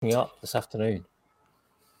up this afternoon.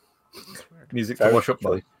 Music to wash up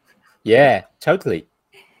by. Yeah, totally.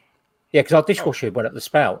 Yeah, because our dishwasher went up the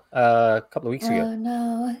spout a couple of weeks ago. Oh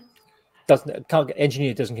no!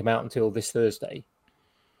 Engineer doesn't come out until this Thursday.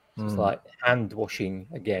 So it's like hand washing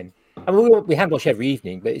again. I mean, we hand wash every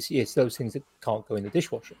evening, but it's those things that can't go in the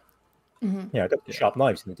dishwasher. Mm-hmm. You know, don't put sharp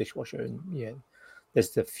knives in the dishwasher, and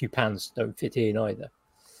there's a few pans don't fit in either.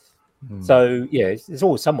 So there's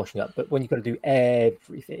always some washing up, but when you've got to do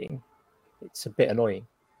everything, it's a bit annoying.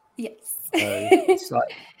 Yes. So it's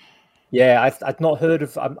like, I've not heard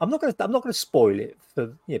of. I'm not going to spoil it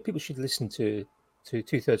for. People should listen to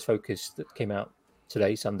 2/3 Focus that came out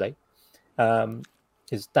today, Sunday.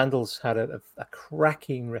 Because Dandle's had a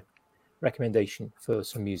cracking recommendation for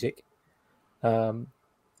some music.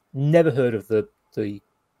 Never heard of the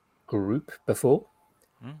group before,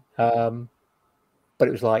 but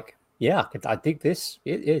it was like, I dig this.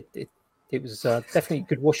 It was definitely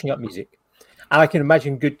good washing up music, and I can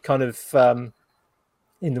imagine good kind of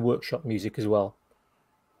in the workshop music as well,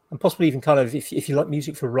 and possibly even kind of if you like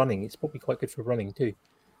music for running, it's probably quite good for running too.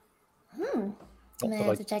 I'm gonna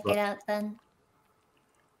have to check it out then.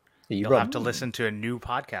 You'll have to listen to a new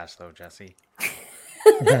podcast though, Jesse.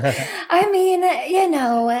 I mean,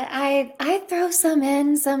 I throw some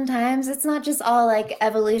in sometimes. It's not just all like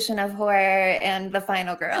Evolution of Horror and The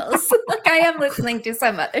Final Girls. Like I am listening to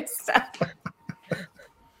some other stuff.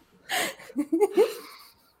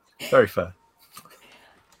 Very fair.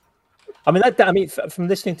 I mean, from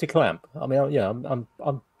listening to Clamp, I mean, I'm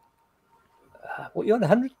what, you're on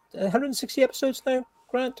 160 episodes now,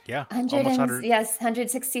 Grant? Yeah,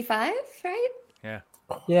 165, right? Yeah.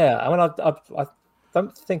 I mean, I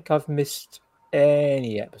don't think I've missed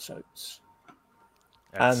any episodes.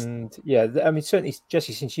 And I mean, certainly,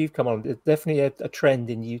 Jesse, since you've come on, there's definitely a trend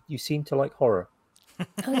in you. You seem to like horror.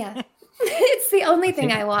 Oh yeah, it's the only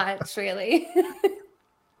thing I watch, really.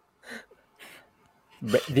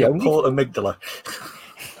 The only amygdala.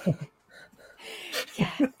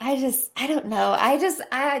 I don't know. I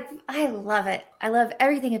love it. I love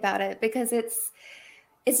everything about it because it's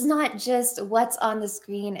not just what's on the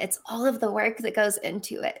screen, it's all of the work that goes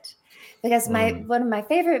into it. Because one of my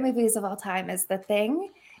favorite movies of all time is The Thing,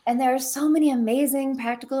 and there are so many amazing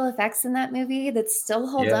practical effects in that movie that still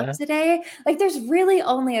hold up today. Like there's really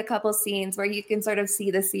only a couple scenes where you can sort of see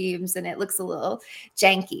the seams and it looks a little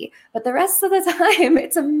janky, but the rest of the time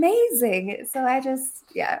it's amazing. So I just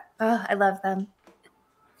I love them.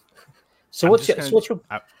 I'm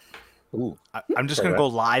just going to go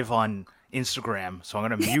live on Instagram, so I'm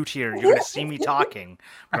going to mute here. You're going to see me talking,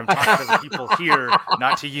 but I'm talking to the people here,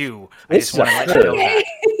 not to you. I just want to let you know that.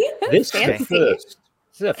 This is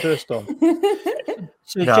our first on.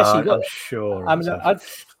 So, no, Jesse, I'm sure. I mean,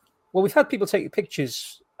 we've had people take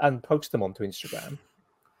pictures and post them onto Instagram,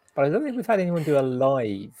 but I don't think we've had anyone do a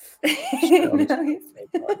live. I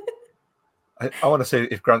want to see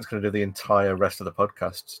if Grant's going to do the entire rest of the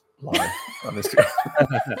podcast live on Instagram.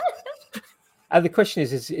 And the question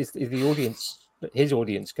is the audience, his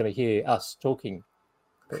audience, going to hear us talking?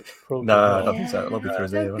 No, I don't think so. It'll be through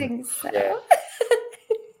there. Yeah.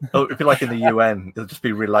 Oh, it'd be like in the UN. It'll just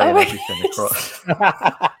be relaying everything across.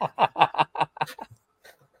 I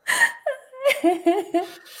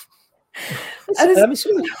mean,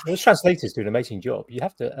 those translators do an amazing job. You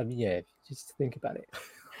have to, just think about it.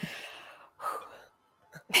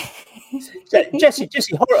 Jesse,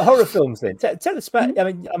 horror films. Then tell us about.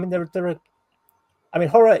 I mean, there are. I mean,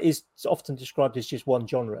 horror is often described as just one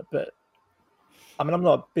genre, but I mean, I'm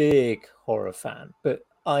not a big horror fan, but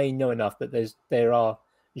I know enough that there are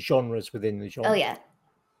genres within the genre. Oh yeah.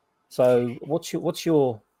 So what's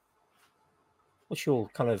your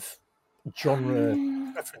kind of genre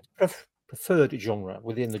preferred genre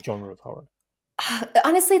within the genre of horror?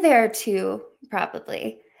 Honestly, there are two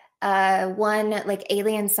probably. One like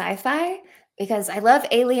alien sci-fi, because I love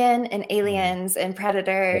Alien and Aliens and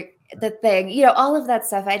Predator, The Thing, all of that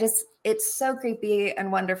stuff. It's so creepy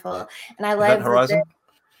and wonderful. And I love Horizon.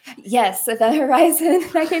 Yes, Event Horizon.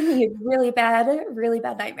 That gave me really bad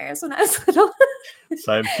nightmares when I was little.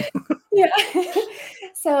 Same. Yeah.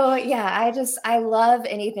 So yeah, I love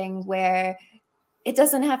anything where it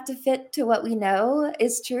doesn't have to fit to what we know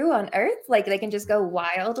is true on Earth. Like they can just go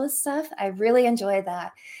wild with stuff. I really enjoy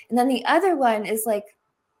that. And then the other one is like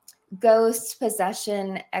ghost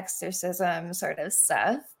possession, exorcism sort of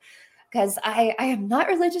stuff. Because I am not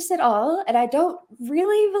religious at all, and I don't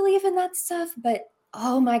really believe in that stuff. But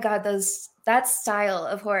oh my God, that style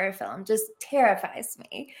of horror film just terrifies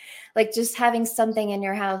me. Like just having something in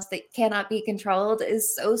your house that cannot be controlled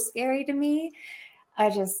is so scary to me. I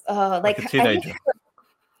just like a teenager.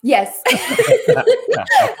 Yes.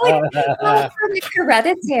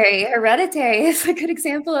 Hereditary. Hereditary is a good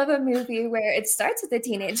example of a movie where it starts with a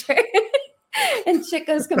teenager and shit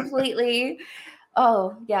goes completely.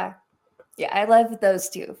 Oh, yeah. Yeah, I love those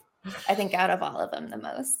two. I think out of all of them the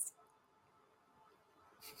most.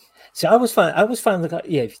 So I always find that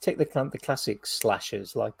if you take the classic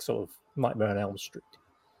slashers like sort of Nightmare on Elm Street,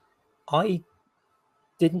 I've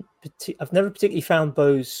never particularly found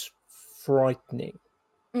those frightening.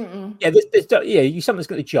 Mm-mm. Yeah, something's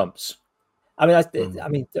got the jumps. I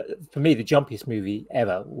mean, for me, the jumpiest movie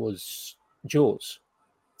ever was Jaws.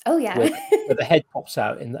 Oh yeah, where the head pops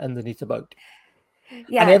out underneath the boat.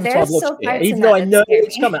 Yeah, and every time I there's watch still it, parts even in though that I know scare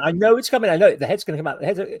it's me. coming, I know the head's going to come out. The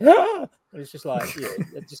head's like, ah! It's just like,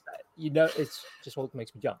 it's just it's just what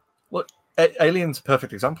makes me jump. Well, Alien's a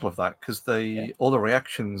perfect example of that because all the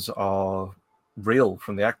reactions are real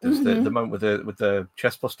from the actors. Mm-hmm. The moment with the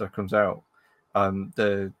chest buster comes out,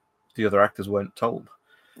 the other actors weren't told.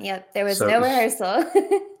 Yep, there was no rehearsal.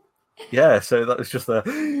 Yeah, so that was just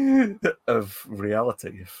of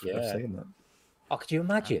reality of seeing that. Oh, could you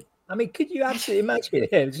imagine? I mean, could you absolutely imagine?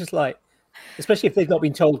 Yeah, it's just like, especially if they've not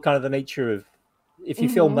been told kind of the nature of, if you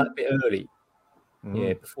film that bit early,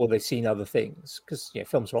 before they've seen other things, because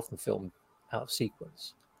films are often filmed out of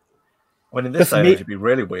sequence. I mean, in this day and age, it'd be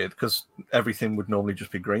really weird because everything would normally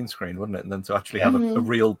just be green screen, wouldn't it? And then to actually have a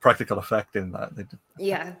real practical effect in that,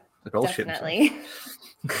 definitely.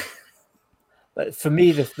 But for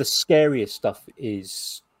me, the scariest stuff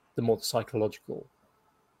is the more psychological.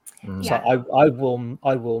 So I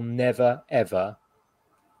will never ever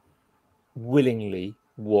willingly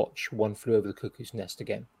watch One Flew Over the Cuckoo's Nest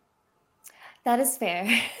again. That is fair.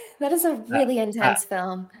 That is a really intense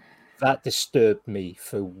film. That disturbed me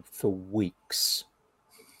for weeks,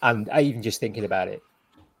 and even just thinking about it,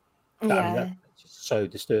 that's just so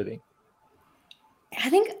disturbing. I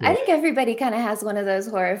think everybody kind of has one of those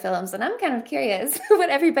horror films, and I'm kind of curious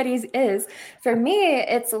what everybody's is. For me,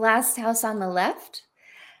 it's Last House on the Left.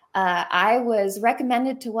 I was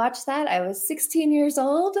recommended to watch that. I was 16 years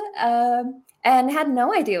old and had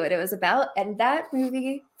no idea what it was about. And that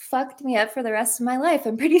movie fucked me up for the rest of my life.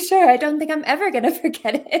 I'm pretty sure. I don't think I'm ever going to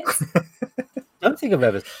forget it. I don't think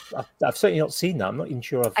I've certainly not seen that. I'm not even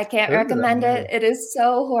sure I can't recommend it. It is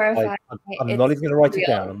so horrifying. I'm not even going to write it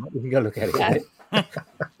down. I'm not even going to look at it. Yeah.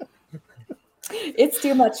 It's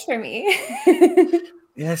too much for me.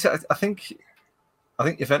 Yeah, so I think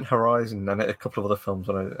Event Horizon and a couple of other films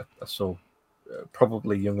that I saw,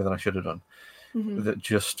 probably younger than I should have done, that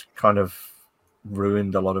just kind of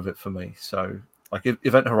ruined a lot of it for me. So, like,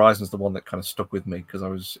 Event Horizon is the one that kind of stuck with me because I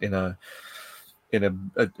was in a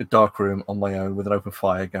dark room on my own with an open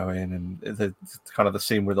fire going, and the kind of the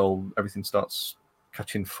scene where everything starts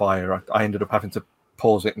catching fire. I ended up having to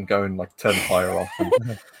pause it and go and like turn the fire off.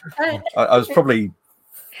 And I was probably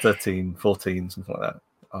 13, 14, something like that.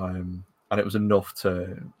 And it was enough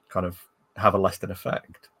to kind of have a lasting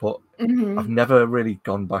effect. But I've never really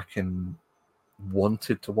gone back and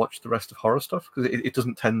wanted to watch the rest of horror stuff because it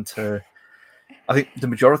doesn't tend to. I think the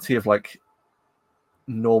majority of like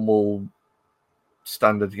normal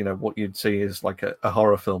standard, what you'd see is like a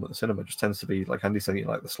horror film at the cinema just tends to be like Andy saying,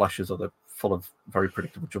 like the slashers they're full of very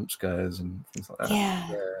predictable jump scares and things like that. Yeah.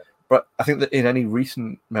 But I think that in any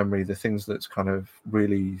recent memory, the things that's kind of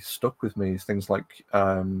really stuck with me is things like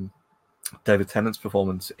David Tennant's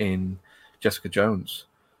performance in Jessica Jones.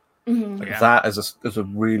 That as a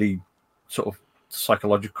really sort of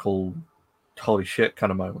psychological holy shit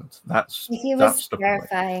kind of moment. He was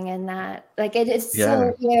terrifying in that. Like it is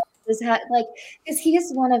so weird. Because he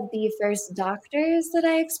is one of the first doctors that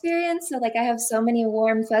I experienced. So like I have so many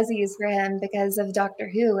warm fuzzies for him because of Doctor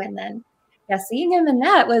Who, and then seeing him in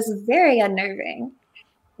that was very unnerving.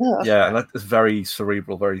 Ugh. Yeah, and that is very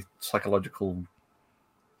cerebral, very psychological,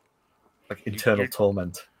 like internal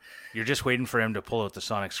torment. You're just waiting for him to pull out the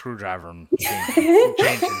sonic screwdriver and change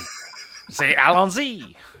and say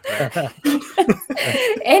Allons-y.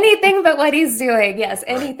 Anything but what he's doing. Yes,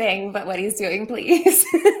 anything but what he's doing, please.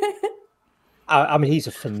 I mean, he's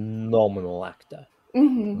a phenomenal actor.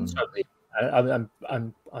 Certainly,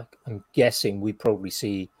 I'm guessing we probably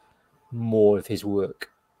see more of his work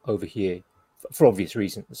over here for obvious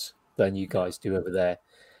reasons than you guys do over there.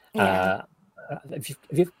 Yeah. Have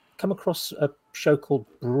you come across a show called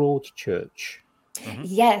Broadchurch?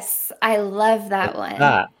 Yes, I love that one.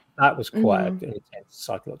 That was quite an intense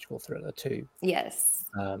psychological thriller too. Yes.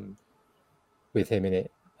 With him in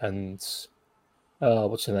it, and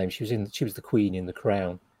what's her name? She was the queen in The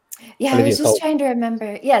Crown. Yeah, Olivia I was just trying to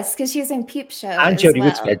remember. Yes, because she's in Peep Show. And Jodie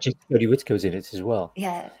Whittaker. Jodie Whittaker was in it as well.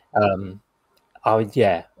 Yeah.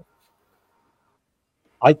 Yeah.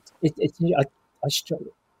 I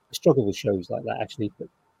struggle with shows like that actually. But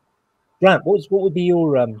Grant, what would be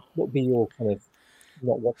your kind of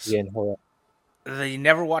not watching again horror? The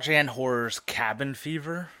Never Watch Again Horror's Cabin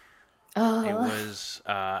Fever. Oh, It was,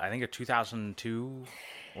 I think, a 2002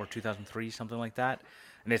 or 2003, something like that.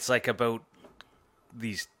 And it's like about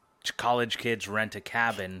these college kids rent a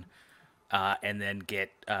cabin and then get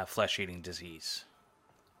flesh-eating disease.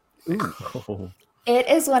 it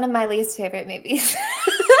is one of my least favorite movies.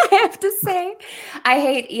 I have to say, I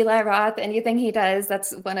hate Eli Roth. Anything he does,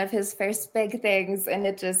 that's one of his first big things, and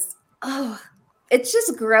it's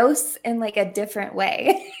just gross in like a different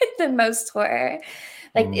way than most horror.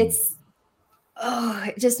 Like it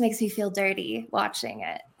just makes me feel dirty watching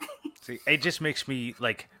it. See, it just makes me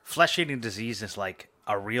like flesh-eating disease is like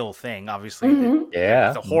a real thing. Obviously,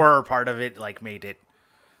 the horror part of it like made it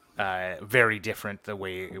very different the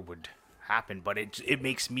way it would happen. But it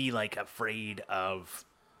makes me like afraid of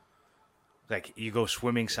like you go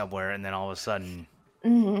swimming somewhere and then all of a sudden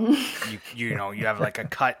you know you have like a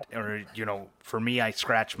cut, or for me I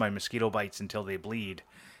scratch my mosquito bites until they bleed,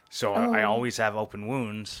 so I always have open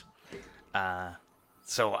wounds.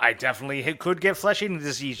 So I definitely could get flesh-eating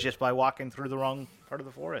disease just by walking through the wrong part of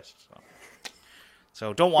the forest.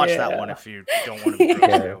 So don't watch that one if you don't want to be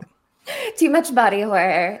grossed out. Too much body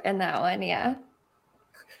horror in that one, yeah.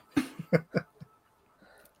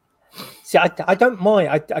 See, I don't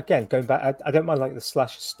mind. Again, going back, I don't mind like the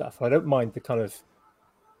slasher stuff. I don't mind the kind of,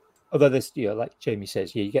 although there's like Jamie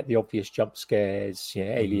says, you get the obvious jump scares,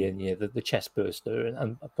 Alien, the chest burster,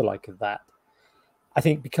 and the like of that. I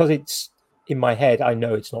think because it's in my head, I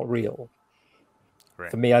know it's not real. Right.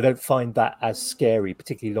 For me, I don't find that as scary,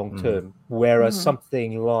 particularly long term. Whereas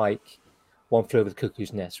something like One Flew Over the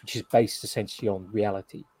Cuckoo's Nest, which is based essentially on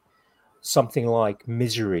reality, something like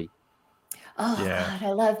Misery. Oh God,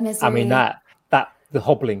 I love Misery. I mean that the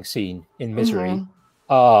hobbling scene in Misery.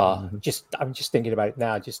 I'm just thinking about it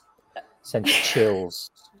now. Just sends chills.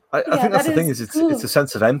 I think that's the thing is it's a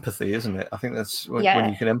sense of empathy, isn't it? I think that's when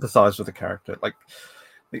you can empathize with a character, like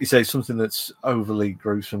you say, something that's overly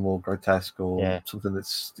gruesome or grotesque, or something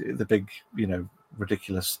that's the big,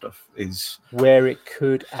 ridiculous stuff is where it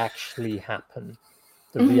could actually happen.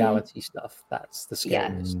 The reality stuff, that's the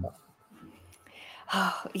scary stuff.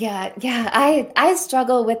 Oh yeah. I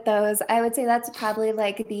struggle with those. I would say that's probably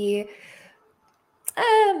like the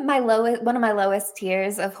one of my lowest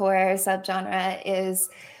tiers of horror subgenre is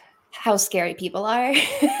how scary people are.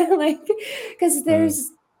 Like, because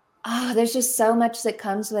there's just so much that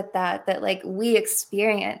comes with that like we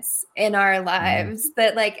experience in our lives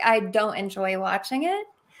that like I don't enjoy watching it.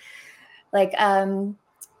 Like I'm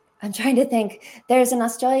trying to think. There's an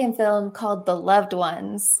Australian film called The Loved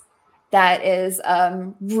Ones that is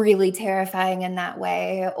really terrifying in that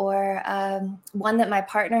way. Or one that my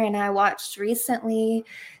partner and I watched recently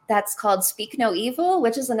that's called Speak No Evil,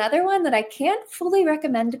 which is another one that I can't fully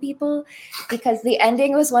recommend to people because the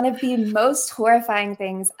ending was one of the most horrifying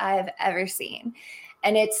things I've ever seen.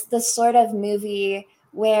 And it's the sort of movie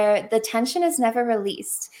where the tension is never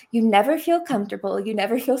released. You never feel comfortable. You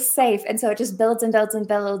never feel safe. And so it just builds and builds and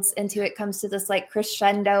builds until it comes to this like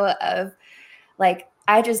crescendo of like,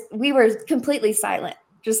 we were completely silent,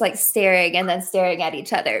 just like staring and then staring at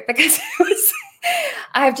each other because it was,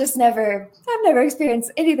 I've never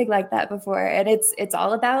experienced anything like that before. And it's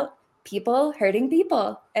all about people hurting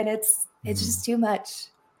people. And it's just too much.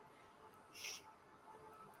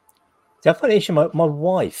 Definition, my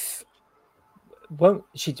wife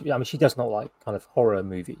she does not like kind of horror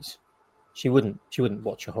movies. She wouldn't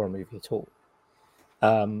watch a horror movie at all.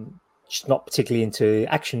 She's not particularly into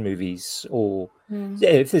action movies, or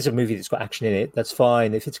if there's a movie that's got action in it, that's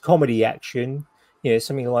fine. If it's comedy action,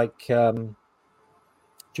 something like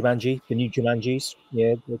Jumanji, the new Jumanjis,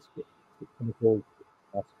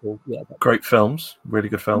 great films, really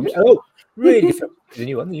good films. Oh, really good films. The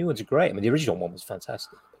new ones are great. I mean, the original one was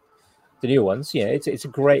fantastic. The new ones, it's a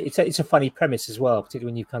great, it's a funny premise as well,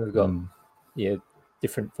 particularly when you've kind of got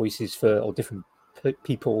different voices or different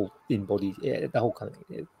people in bodies, the whole kind of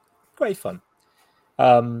thing. Great fun.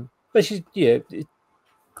 But she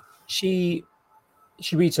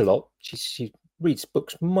reads a lot. She reads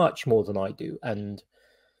books much more than I do, and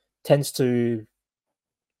tends to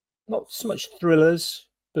not so much thrillers,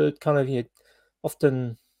 but kind of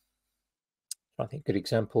often, I think, good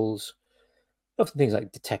examples. Often things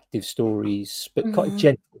like detective stories, but quite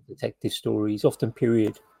gentle detective stories. Often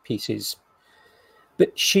period pieces.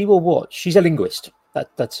 But she will watch. She's a linguist.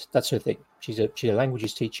 That's her thing. She's a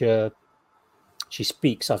languages teacher. She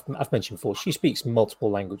speaks. I've mentioned before. She speaks multiple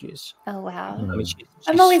languages. Oh wow! I mean,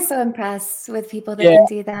 I'm always so impressed with people that can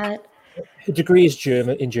do that. Her degree is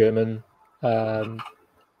German.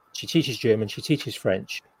 She teaches German. She teaches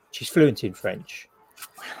French. She's fluent in French.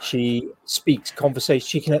 She speaks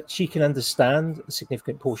conversation. She can understand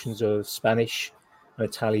significant portions of Spanish and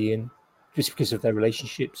Italian, just because of their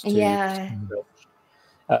relationships.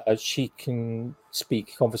 She can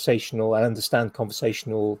speak conversational and understand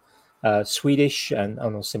conversational Swedish and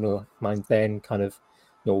on similar mind then kind of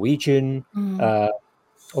Norwegian,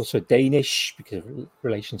 also Danish because of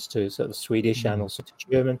relations to sort of Swedish and also to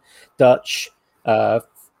German, Dutch,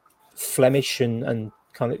 Flemish and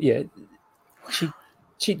kind of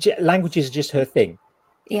She languages are just her thing.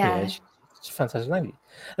 It's a fantastic language,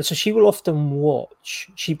 and so she will often watch.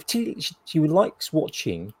 She likes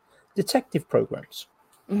watching detective programs,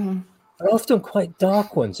 and often quite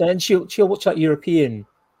dark ones. And she'll watch like European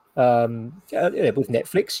with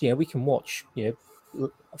Netflix. We can watch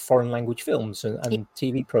foreign language films and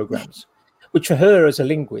TV programs, which for her as a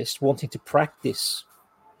linguist wanting to practice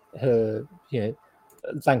her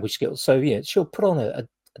language skills. So she'll put on a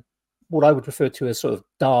what I would refer to as sort of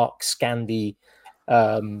dark, Scandi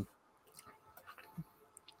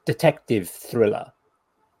detective thriller.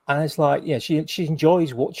 And it's like, she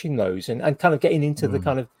enjoys watching those and kind of getting into the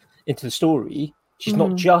kind of into the story. She's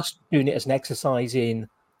not just doing it as an exercise in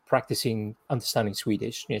practicing understanding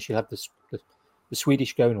Swedish. She'll have the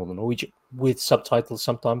Swedish going or the Norwegian with subtitles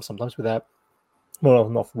sometimes without, more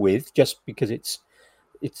often off with, just because it's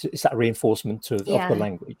that reinforcement of the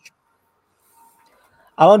language.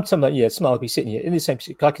 I'm somebody, I'll be sitting here in the same.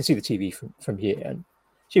 I can see the TV from here, and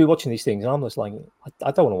she'll be watching these things, and I'm just like,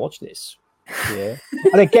 I don't want to watch this. Yeah,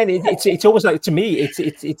 and again, it's almost like, to me,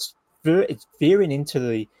 it's veering into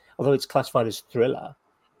the, although it's classified as thriller,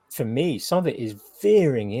 for me, some of it is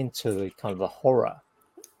veering into the kind of the horror.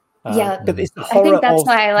 But it's the horror of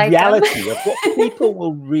reality of what people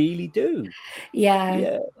will really do.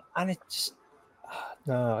 Yeah, and it's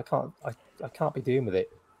no, I can't be dealing with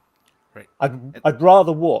it. Right. I'd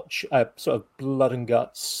rather watch a sort of blood and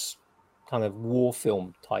guts kind of war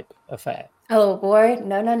film type affair. Oh boy,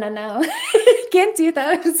 no. Can't do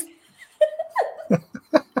those.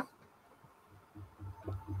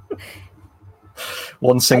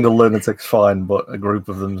 One single lunatic's fine, but a group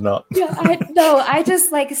of them's not. I just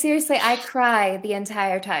seriously, I cry the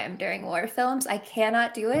entire time during war films. I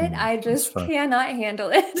cannot do it. I just cannot handle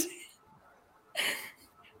it.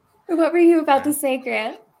 What were you about to say,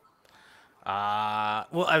 Grant?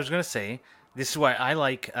 Well, I was going to say, this is why I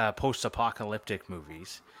like post-apocalyptic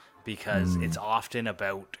movies, because it's often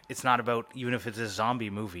about, it's not about, even if it's a zombie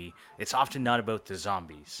movie, it's often not about the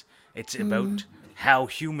zombies. It's about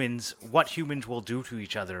what humans will do to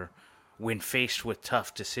each other when faced with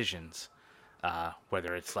tough decisions.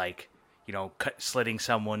 Whether it's slitting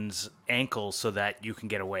someone's ankle so that you can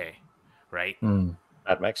get away, right?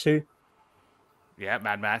 Mad Max 2? Yeah,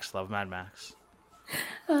 Mad Max. Love Mad Max.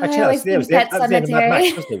 Actually, it was the end of Mad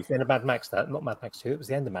Max, wasn't it? It was the end of Mad Max, not Mad Max 2. It was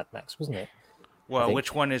the end of Mad Max, wasn't it? Well,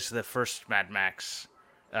 which one is the first Mad Max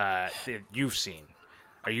that you've seen?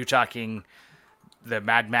 Are you talking the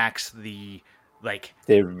Mad Max, the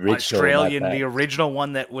original Australian, the original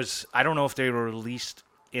one that was, I don't know if they were released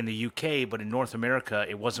in the UK, but in North America,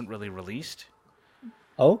 it wasn't really released.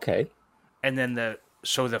 Okay. And then the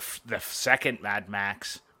second Mad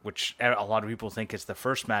Max, which a lot of people think is the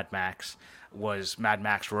first Mad Max, was Mad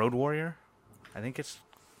Max Road Warrior. I think it's...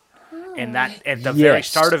 And that at the very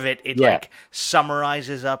start of it,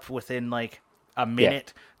 summarizes up within a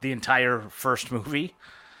minute the entire first movie.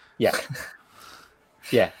 Yeah.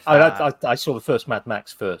 Yeah. I saw the first Mad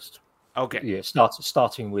Max first. Okay. Yeah,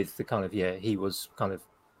 starting with the kind of, he was kind of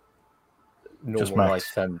normal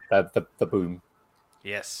life and the boom.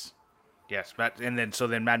 Yes. And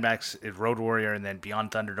then Mad Max is Road Warrior, and then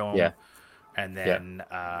Beyond Thunderdome, and then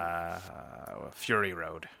Fury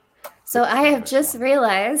Road. So I have just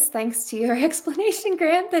realized, thanks to your explanation,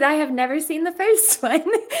 Grant, that I have never seen the first one.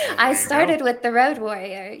 I started with the Road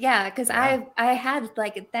Warrior. Yeah, because I had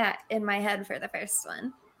that in my head for the first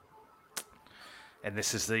one. And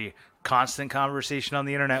this is the constant conversation on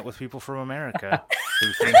the internet with people from America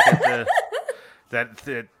who think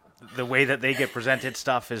that the way that they get presented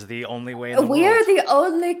stuff is the only way in the world. We are the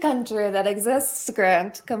only country that exists,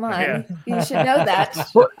 Grant. Come on. Yeah. You should know that.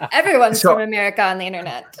 Everyone's from America on the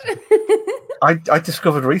internet. I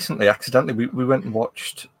discovered recently, accidentally, we went and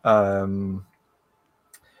watched Demolition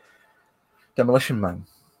Man.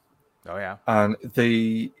 Oh, yeah. And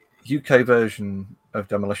the UK version of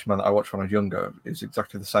Demolition Man that I watched when I was younger is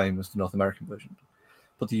exactly the same as the North American version.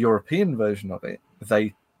 But the European version of it,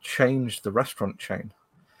 they changed the restaurant chain.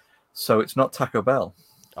 So it's not Taco Bell.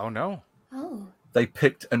 Oh, no. Oh. they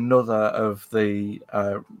picked another of the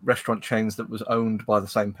restaurant chains that was owned by the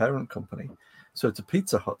same parent company. So it's a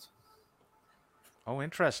Pizza Hut. Oh,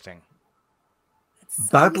 interesting. So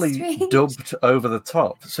badly strange. dubbed over the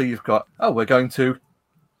top. So you've got, we're going to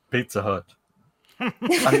Pizza Hut. And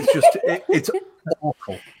it's just, it's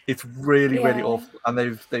awful. It's really, really awful. And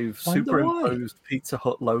they've superimposed Pizza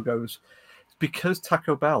Hut logos. It's because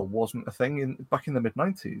Taco Bell wasn't a thing back in the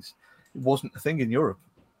mid-90s. It wasn't a thing in Europe.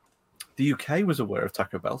 The UK was aware of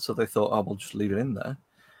Taco Bell, so they thought, we'll just leave it in there.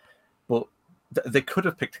 But they could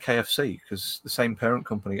have picked KFC because the same parent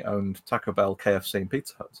company owned Taco Bell, KFC, and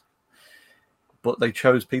Pizza Hut. But they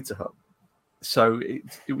chose Pizza Hut. So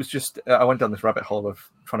it was just, I went down this rabbit hole of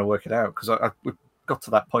trying to work it out because I got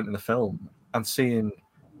to that point in the film and seeing,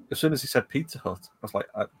 as soon as he said Pizza Hut, I was like,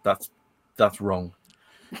 that's wrong.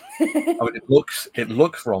 I mean, it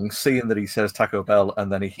looks wrong seeing that he says Taco Bell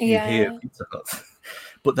and then you hear Pizza Hut.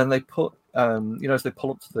 But then they put, as they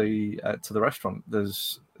pull up to the restaurant,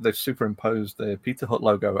 they've superimposed the Pizza Hut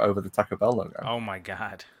logo over the Taco Bell logo. Oh my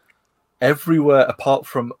God. Everywhere apart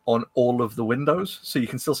from on all of the windows. So you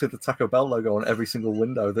can still see the Taco Bell logo on every single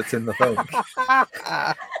window that's in the thing.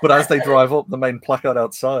 But as they drive up, the main placard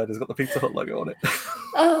outside has got the Pizza Hut logo on it.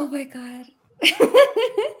 Oh my God.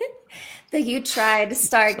 That you tried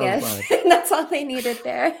star So gift. That's all they needed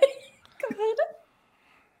there. God.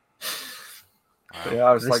 But yeah,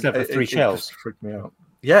 I was like, three shells. It just freaked me out.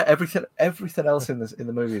 Yeah, everything else in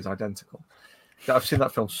the movie is identical. I've seen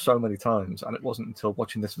that film so many times, and it wasn't until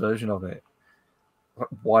watching this version of it,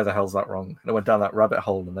 why the hell's that wrong? And I went down that rabbit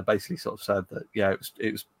hole, and they basically sort of said that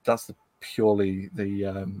that's purely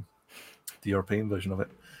the European version of it.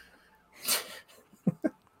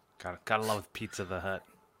 Gotta love Pizza the Hut.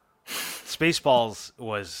 Spaceballs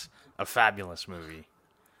was a fabulous movie.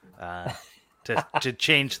 To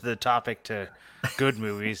change the topic to good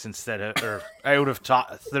movies instead of or out of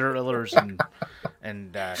thrillers and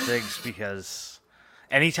things, because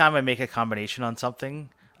anytime I make a combination on something,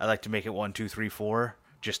 I like to make it 1, 2, 3, 4.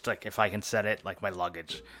 Just like if I can set it like my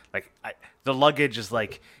luggage. Like the luggage is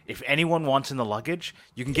like, if anyone wants in the luggage,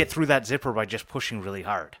 you can get through that zipper by just pushing really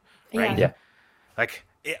hard, right? Yeah. Like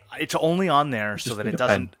it's only on there so that it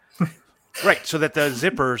doesn't. Right, so that the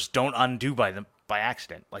zippers don't undo by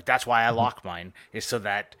accident. Like that's why I lock mine, is so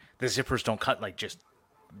that the zippers don't just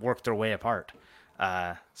work their way apart.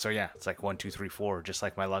 So yeah, it's like 1, 2, 3, 4, just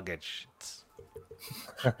like my luggage. It's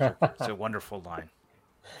a wonderful line.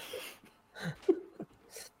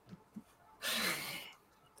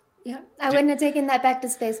 Yeah, I wouldn't have taken that back to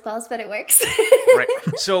Spaceballs, but it works. Right.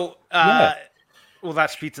 So, well,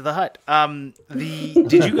 that's Pizza the Hut.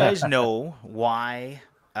 Did you guys know why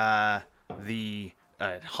the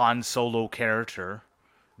Han Solo character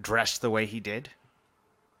dressed the way he did?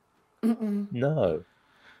 No.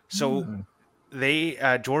 So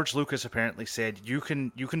George Lucas apparently said you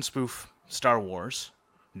can spoof Star Wars,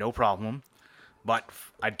 no problem, but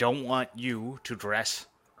I don't want you to dress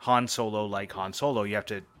Han Solo like Han Solo. You have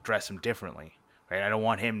to dress him differently, right? I don't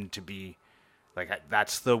want him to be like,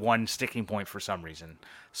 that's the one sticking point for some reason.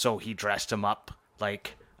 So he dressed him up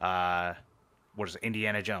like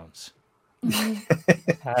Indiana Jones. Which,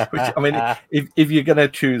 I mean, if you're going to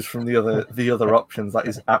choose from the other options, that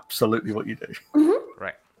is absolutely what you do. Mm-hmm.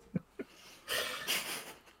 Right.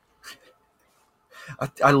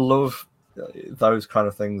 I love those kind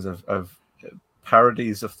of things of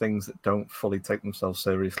parodies of things that don't fully take themselves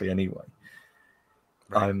seriously anyway.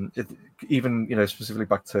 Right. Even specifically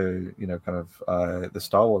back to kind of the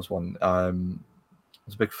Star Wars one. I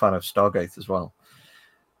was a big fan of Stargate as well.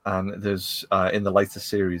 And there's in the later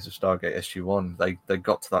series of Stargate SG-1, they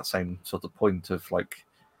got to that same sort of point of like,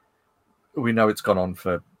 we know it's gone on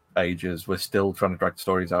for ages. We're still trying to drag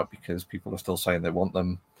stories out because people are still saying they want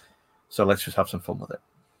them. So let's just have some fun with it.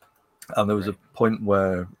 And there was a point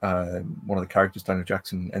where one of the characters, Daniel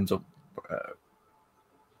Jackson, ends up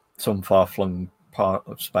some far-flung part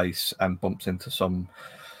of space and bumps into some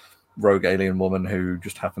rogue alien woman who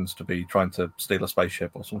just happens to be trying to steal a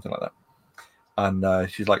spaceship or something like that. And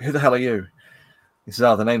she's like, "Who the hell are you?" He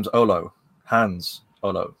says, "The name's Olo. Hans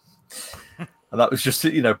Olo." And that was just,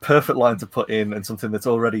 perfect line to put in, and something that's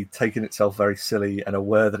already taken itself very silly and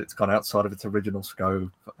aware that it's gone outside of its original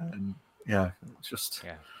scope. And yeah, it's just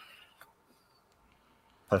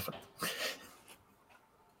perfect.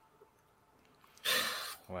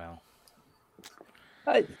 Wow.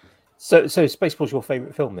 So Spaceballs your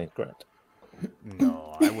favourite film then, Grant?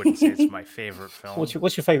 No, I wouldn't say it's my favorite film. What's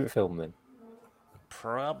your favourite film then?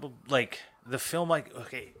 Probably like the film.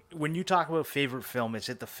 When you talk about favorite film, is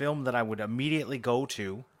it the film that I would immediately go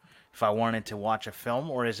to if I wanted to watch a film,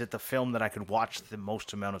 or is it the film that I could watch the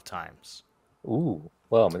most amount of times? Ooh,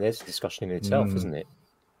 well, I mean, there's a discussion in itself, isn't it?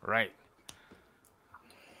 Right.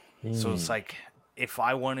 So it's like, if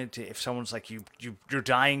someone's like, you're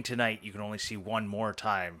dying tonight, you can only see one more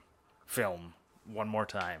time, and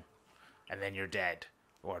then you're dead.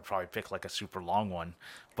 Or I'd probably pick like a super long one.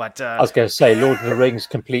 But I was going to say Lord of the Rings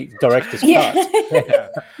complete director's cut. Yeah.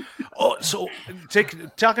 Oh, so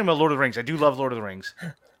talking about Lord of the Rings, I do love Lord of the Rings.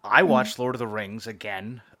 I watched Lord of the Rings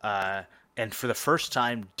again, and for the first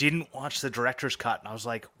time, didn't watch the director's cut. And I was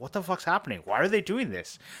like, what the fuck's happening? Why are they doing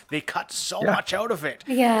this? They cut so much out of it.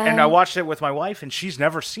 Yeah. And I watched it with my wife, and she's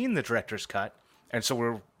never seen the director's cut. And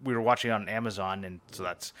so we were watching it on Amazon, and so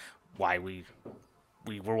that's why we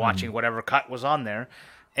were watching whatever cut was on there.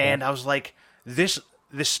 And I was like, this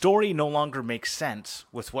story no longer makes sense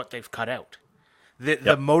with what they've cut out.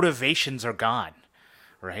 The motivations are gone,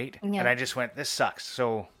 right? Yeah. And I just went, this sucks.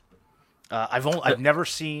 So I've never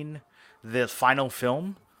seen the final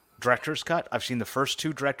film director's cut. I've seen the first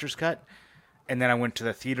two director's cut, and then I went to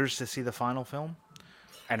the theaters to see the final film,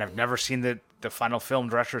 and I've never seen the final film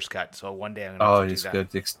director's cut. So one day I'm going to do that.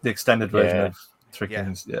 Good. The extended version of Three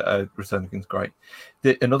Kings, Return of the King's great.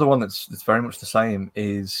 Another one that's very much the same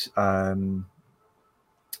is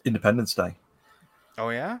Independence Day. Oh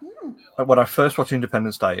yeah. When I first watched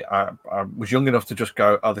Independence Day, I was young enough to just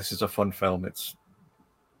go, "Oh, this is a fun film. It's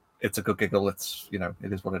a good giggle. It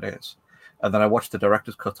is what it is." And then I watched the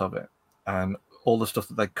director's cut of it, and all the stuff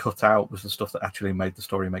that they cut out was the stuff that actually made the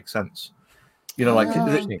story make sense.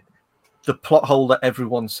 The plot hole that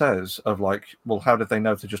everyone says of like, well, how did they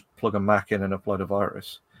know to just plug a Mac in and upload a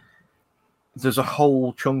virus? There's a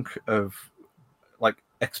whole chunk of like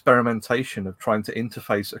experimentation of trying to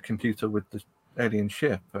interface a computer with the alien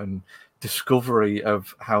ship and discovery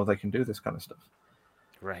of how they can do this kind of stuff.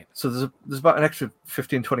 Right. So there's about an extra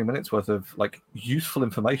 15-20 minutes worth of like useful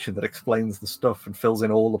information that explains the stuff and fills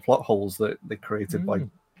in all the plot holes that they created by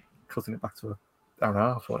cutting it back to an hour and a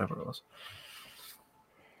half or whatever it was.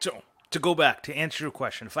 So to go back to answer your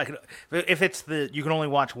question, if it's you can only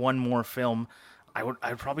watch one more film,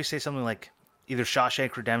 I'd probably say something like either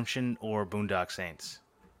Shawshank Redemption or Boondock Saints.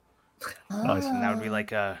 Nice. And that would be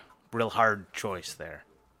like a real hard choice there.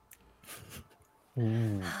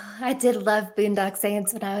 I did love Boondock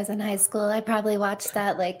Saints when I was in high school. I probably watched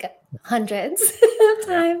that like hundreds of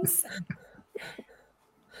times.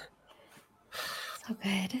 So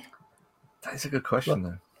good. That is a good question,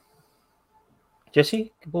 though.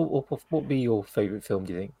 Jesse, what would be your favourite film,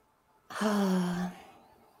 do you think?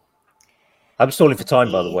 I'm stalling for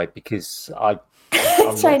time, by the way, because I'm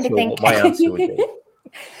not sure what my answer would be.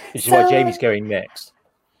 Which is why Jamie's going next.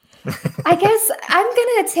 I guess I'm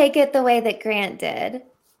going to take it the way that Grant did.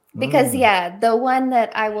 Because, the one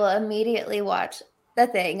that I will immediately watch, The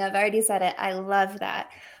Thing, I've already said it, I love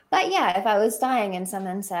that. But yeah, if I was dying and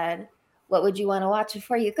someone said, what would you want to watch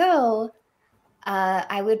before you go?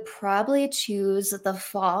 I would probably choose The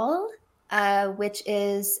Fall, which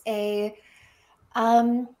is it's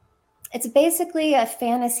basically a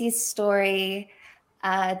fantasy story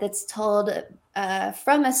that's told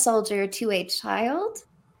from a soldier to a child.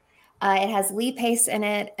 It has Lee Pace in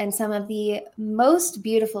it and some of the most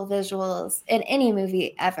beautiful visuals in any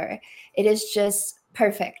movie ever. It is just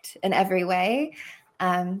perfect in every way.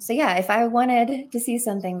 So yeah, if I wanted to see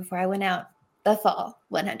something before I went out, The Fall,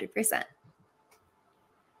 100%.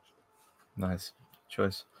 Nice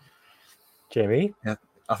choice. Jamie? Yeah,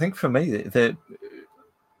 I think for me,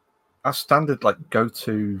 our standard like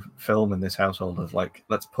go-to film in this household of like,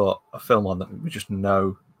 let's put a film on that we just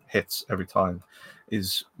know hits every time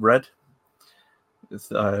is Red. It's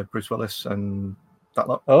Bruce Willis and that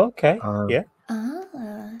lot. Oh, okay. Yeah. I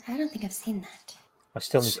don't think I've seen that. I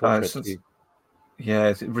still need to watch it. Yeah,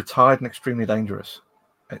 it's Retired and Extremely Dangerous.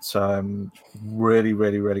 It's really,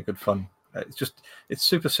 really, really good fun. It's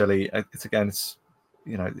super silly. It's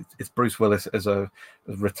Bruce Willis as a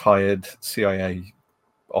retired CIA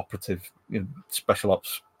operative, special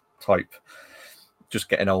ops type, just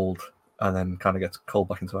getting old and then kind of gets called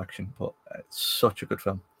back into action. But it's such a good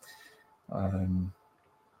film. I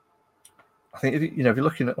think if you're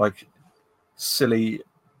looking at like silly,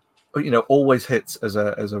 always hits as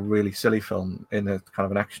a really silly film in a kind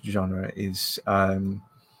of an action genre is The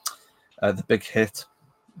Big Hit,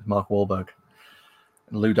 Mark Wahlberg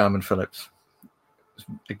and Lou Diamond Phillips.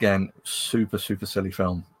 Again, super, super silly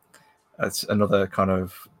film. It's another kind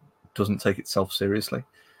of doesn't take itself seriously.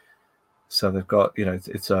 So they've got,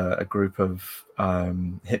 it's a group of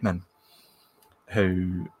hitmen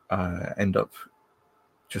who end up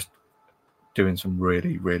just doing some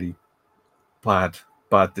really, really bad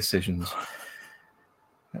decisions.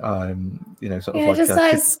 Sort of like I just saw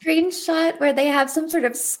a screenshot where they have some sort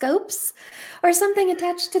of scopes or something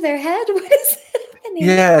attached to their head. What is happening?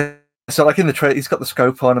 Yeah. So like in the trailer, he's got the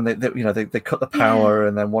scope on, and they cut the power,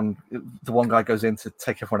 and then the one guy goes in to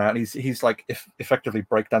take everyone out. And he's like effectively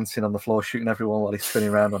breakdancing on the floor, shooting everyone while he's spinning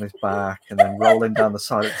around on his back, and then rolling down the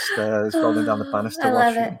side of the stairs, rolling down the banister. I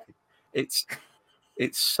love it.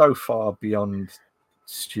 It's so far beyond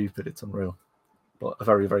stupid. It's unreal, but a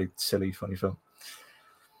very, very silly, funny film.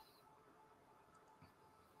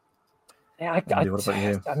 Yeah, I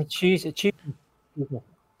mean, choose.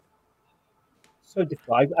 So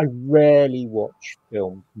difficult. I rarely watch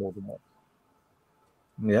films more than once.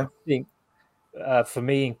 Yeah. I think for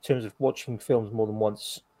me, in terms of watching films more than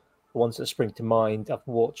once, the ones that spring to mind, I've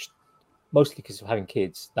watched mostly because of having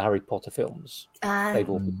kids. The Harry Potter films, they've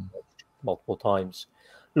all been watched multiple times.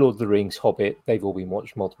 Lord of the Rings, Hobbit, they've all been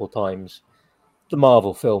watched multiple times. The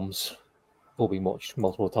Marvel films have all been watched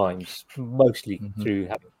multiple times, mostly through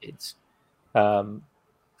having kids.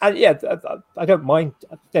 And yeah, I don't mind.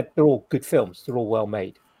 They're all good films. They're all well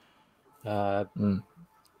made. Yeah.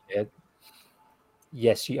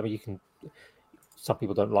 Yes, I mean, you can. Some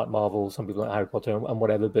people don't like Marvel. Some people like Harry Potter and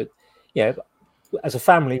whatever. But yeah, as a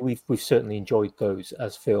family, we've certainly enjoyed those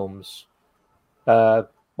as films. My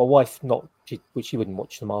wife, she wouldn't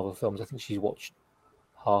watch the Marvel films. I think she's watched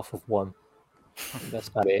half of one. That's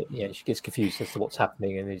about it. Yeah, she gets confused as to what's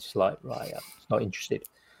happening, and it's like, right, I'm not interested.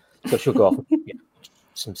 So she'll go off and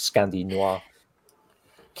some Scandi noir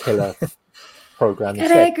killer program.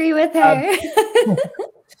 And I agree with her.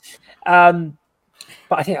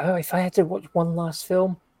 But I think if I had to watch one last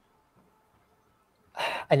film,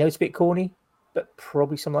 I know it's a bit corny, but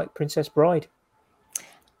probably something like Princess Bride.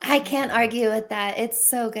 I can't argue with that. It's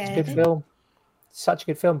so good. It's a good film. Such a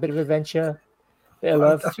good film. Bit of adventure, bit of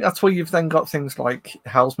love. I think that's where you've then got things like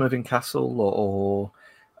Howl's Moving Castle or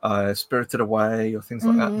Spirited Away or things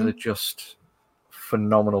like that are just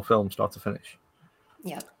phenomenal films, start to finish.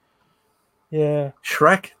 Yeah. Yeah.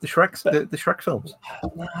 Shrek, the Shrek films.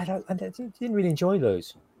 No, I didn't really enjoy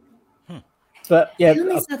those. But yeah, I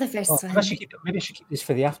only saw the first one. Maybe I should keep this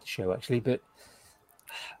for the after show, actually. But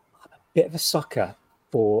I'm a bit of a sucker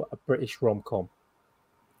for a British rom-com.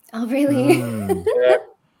 Oh, really? Yeah.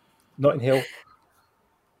 Notting Hill.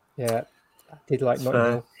 Yeah, I did like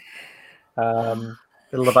Notting Hill.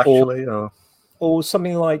 Love Actually, or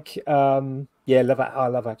something like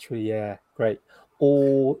Love Actually. Yeah, great.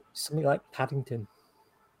 Or something like Paddington.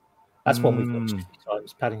 That's one we've watched a few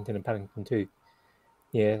times. Paddington and Paddington 2.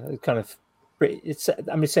 Yeah, kind of. It's.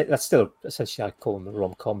 I mean, that's still essentially I call them a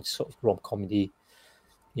rom-com, sort of rom-comedy.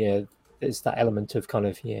 Yeah, there's that element of kind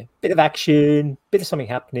of bit of action, bit of something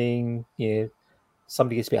happening. Yeah,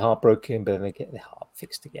 somebody gets a bit heartbroken, but then they get their heart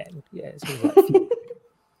fixed again. Yeah, it's sort of like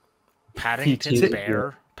Paddington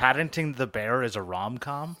Bear. Paddington the Bear is a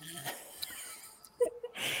rom-com.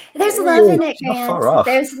 There's love in it, Grant.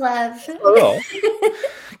 There's love.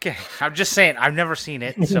 Okay, I'm just saying, I've never seen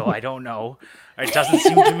it, so I don't know. It doesn't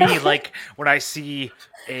seem to me like when I see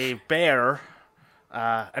a bear,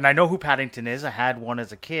 and I know who Paddington is. I had one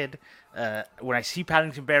as a kid. When I see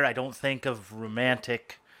Paddington Bear, I don't think of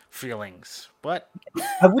romantic feelings. But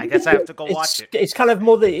I guess I have to go watch it. It's kind of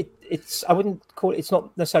more it's. I wouldn't call it. It's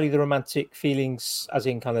not necessarily the romantic feelings, as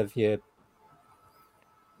in kind of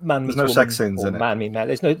man. There's no sex scenes in it. Man.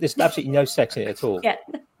 There's absolutely no sex in it at all. Yeah.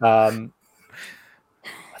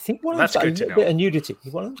 I think one of them's got a little bit of nudity.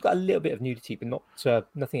 One of them's got a little bit of nudity, but not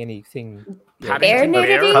anything. Bear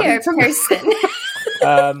nudity or person?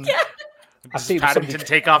 I see Paddington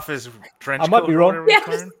take off his trench coat. I might be wrong.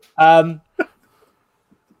 Yes.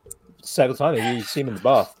 Several times you see him in the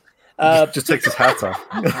bath. Just takes his hat off.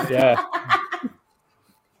 Yeah.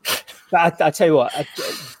 But I tell you what,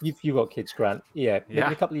 you've got kids, Grant. Yeah. In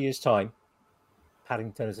a couple of years' time,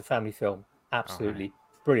 Paddington is a family film. Absolutely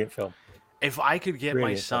brilliant film. If I could get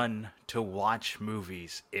my son to watch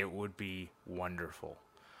movies, it would be wonderful.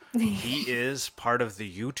 He is part of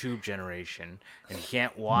the YouTube generation, and he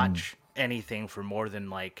can't watch anything for more than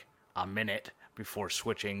like a minute before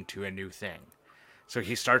switching to a new thing. So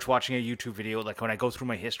he starts watching a YouTube video. Like when I go through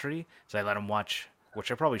my history, so I let him watch,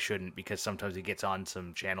 which I probably shouldn't, because sometimes he gets on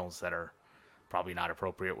some channels that are probably not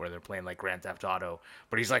appropriate where they're playing like Grand Theft Auto.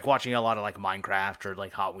 But he's like watching a lot of like Minecraft or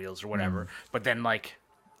like Hot Wheels or whatever. But then like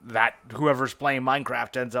that whoever's playing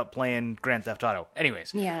Minecraft ends up playing Grand Theft Auto.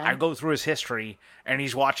 Anyways, I go through his history and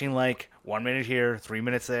he's watching like 1 minute here, 3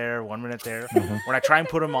 minutes there, 1 minute there. When I try and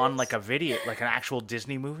put him on like a video, like an actual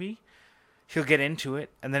Disney movie, he'll get into it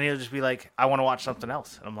and then he'll just be like, I want to watch something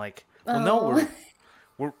else. And I'm like, well, no,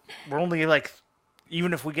 we're only like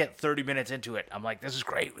even if we get 30 minutes into it, I'm like, this is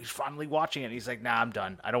great. He's finally watching it. And he's like, nah, I'm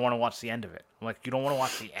done. I don't want to watch the end of it. I'm like, you don't want to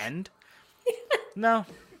watch the end? No.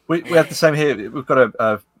 We have the same here. We've got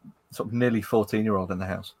a sort of nearly 14-year-old in the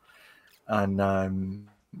house. And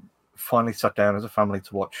finally sat down as a family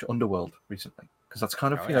to watch Underworld recently. Because that's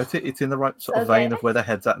kind of, it's in the right sort of vein of where their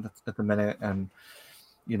head's at the minute. And,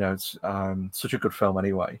 it's such a good film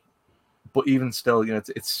anyway. But even still,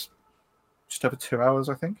 it's just over 2 hours,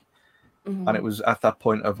 I think. Mm-hmm. And it was at that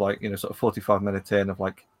point of like, sort of 45 minutes in of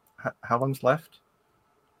like, how long's left?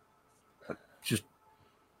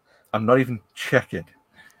 I'm not even checking.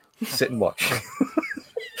 Sit and watch.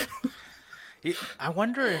 I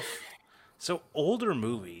wonder if, so older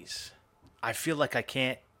movies, I feel like I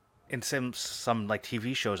can't, in some like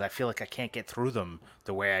TV shows, I feel like I can't get through them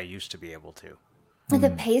the way I used to be able to.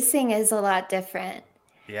 The pacing is a lot different.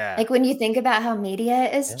 Yeah. Like when you think about how media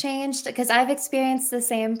is changed, because I've experienced the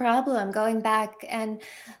same problem going back and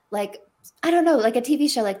like, I don't know, like a TV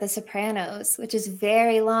show like The Sopranos, which is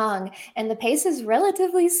very long and the pace is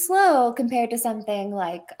relatively slow compared to something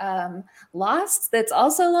like Lost that's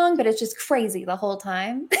also long, but it's just crazy the whole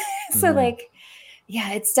time. So like,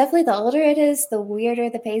 yeah, it's definitely the older it is, the weirder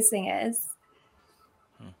the pacing is.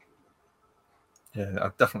 Yeah, I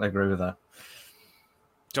definitely agree with that.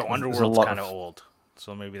 So Underworld's kind of old.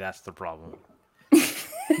 So maybe that's the problem.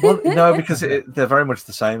 Well, no, because they're very much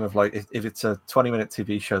the same. Of like, if it's a 20-minute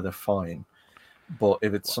TV show, they're fine. But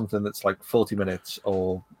if it's something that's like 40 minutes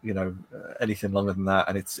or anything longer than that,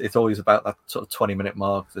 and it's always about that sort of 20-minute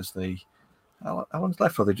mark. There's the how long's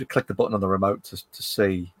left, or they just click the button on the remote to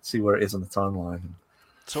see where it is on the timeline.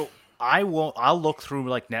 So I'll look through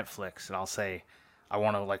like Netflix and I'll say I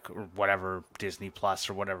want to like whatever Disney Plus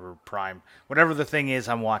or whatever Prime, whatever the thing is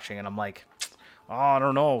I'm watching, and I'm like, oh, I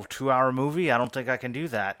don't know, 2-hour movie? I don't think I can do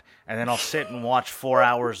that. And then I'll sit and watch 4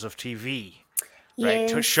 hours of TV, right?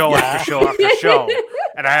 To show after show after show.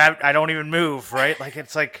 And I don't even move, right? Like,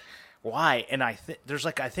 it's like, why? And I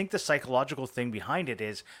think the psychological thing behind it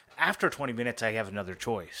is after 20 minutes, I have another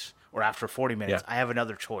choice. Or after 40 minutes, I have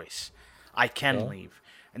another choice. I can leave.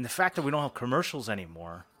 And the fact that we don't have commercials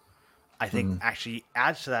anymore, I think actually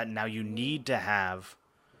adds to that. Now you need to have...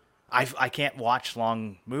 I can't watch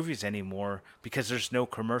long movies anymore because there's no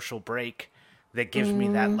commercial break that gives me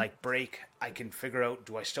that like break. I can figure out,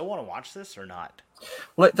 do I still want to watch this or not?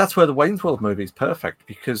 Well, that's where the Wayne's World movie is perfect,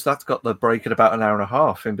 because that's got the break at about an hour and a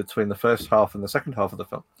half in between the first half and the second half of the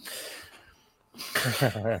film.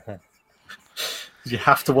 You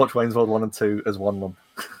have to watch Wayne's World 1 and 2 as one lump.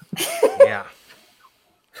 Yeah.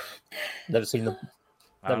 Never seen them.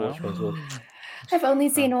 Never watched Wayne's World. I've only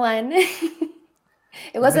seen one.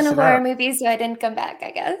 It wasn't a horror movie, so I didn't come back,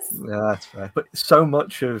 I guess. Yeah, that's fair. But so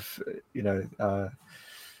much of,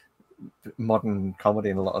 modern comedy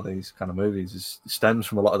in a lot of these kind of movies stems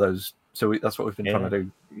from a lot of those. So that's what we've been trying to do,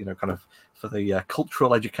 kind of for the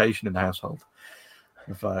cultural education in the household.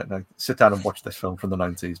 Sit down and watch this film from the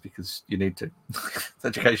 90s because you need to. It's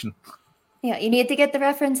education. Yeah, you need to get the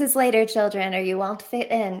references later, children, or you won't fit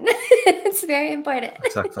in. It's very important.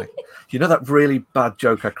 Exactly. You know that really bad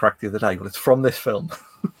joke I cracked the other day? Well, it's from this film.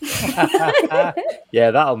 Yeah,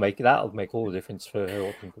 that'll make all the difference for her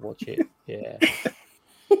wanting to watch it. Yeah. I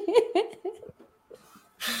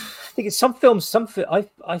think it's some films. A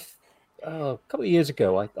couple of years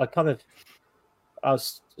ago, I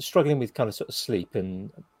was struggling with kind of sort of sleep and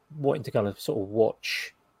wanting to kind of sort of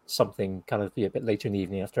watch something kind of a bit later in the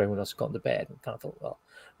evening after everyone else had gone to bed, and kind of thought, well,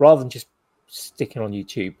 rather than just sticking on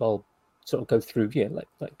YouTube, I'll sort of go through, like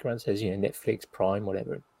Grant says, Netflix, Prime,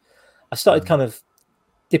 whatever. I started kind of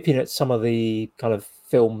dipping at some of the kind of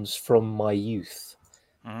films from my youth,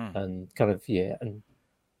 and kind of and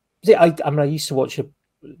I used to watch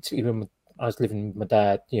even when I was living with my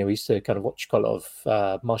dad. We used to kind of watch quite a lot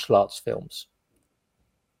of martial arts films.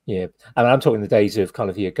 Yeah, and I'm talking the days of kind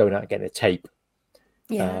of going out and getting a tape.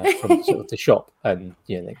 From sort of the shop, and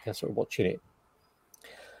then sort of watching it,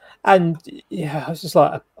 and I was just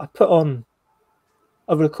like, I put on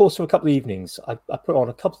over the course of a couple of evenings, I put on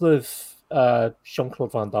a couple of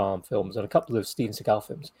Jean-Claude Van Damme films and a couple of Steven Seagal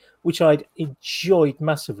films, which I'd enjoyed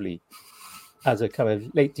massively as a kind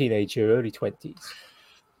of late teenager, early 20s.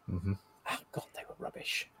 Oh God, they were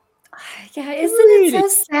rubbish. Yeah, isn't it so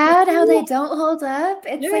sad how they don't hold up?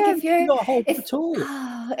 It's like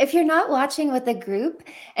if you're not watching with a group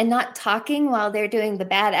and not talking while they're doing the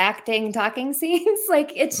bad acting talking scenes,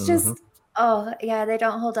 like it's just they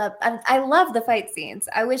don't hold up. I love the fight scenes.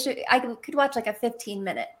 I wish I could watch like a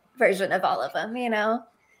 15-minute version of all of them.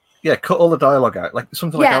 Yeah, cut all the dialogue out, like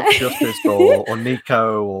something like Out for Justice or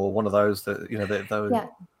Nico or one of those that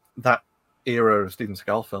that era of Steven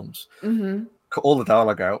Seagal films. cut all the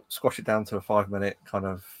dialogue out, squash it down to a 5-minute kind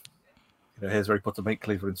of, here's where he puts a meat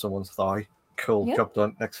cleaver in someone's thigh. Cool, job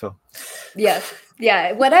done. Next film. Yes,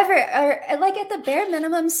 yeah, whatever. Or like at the bare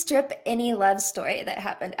minimum, strip any love story that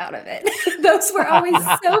happened out of it. Those were always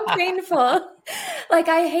so painful. Like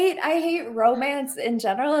I hate romance in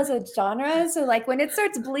general as a genre. So like when it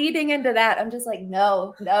starts bleeding into that, I'm just like,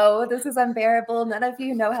 no, this is unbearable. None of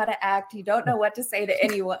you know how to act. You don't know what to say to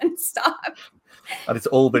anyone. Stop. And it's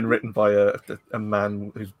all been written by a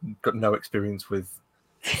man who's got no experience with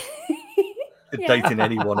dating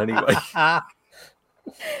anyone anyway.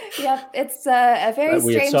 Yep, it's a very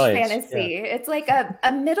strange fantasy. Yeah. It's like a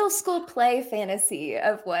middle school play fantasy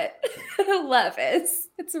of what love is.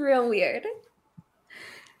 It's real weird.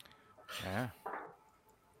 Yeah.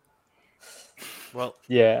 Well,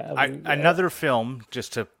 yeah. Another film,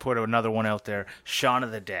 just to put another one out there, Shaun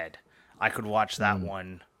of the Dead. I could watch that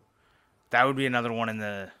one. That would be another one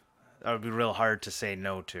that would be real hard to say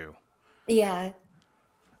no to. Yeah.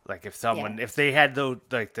 Like if they had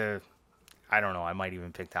I don't know, I might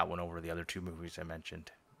even pick that one over the other two movies I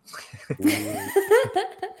mentioned.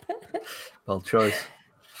 Well, choice.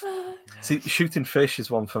 See, Shooting Fish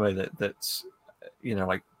is one for me that's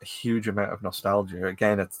like a huge amount of nostalgia.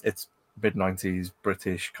 Again, it's mid-90s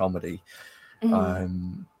British comedy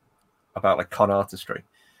about like con artistry,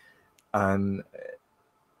 and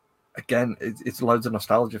again, it's loads of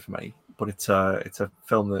nostalgia for me. But it's a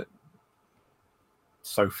film that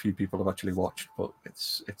so few people have actually watched. But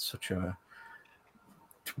it's such a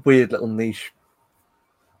weird little niche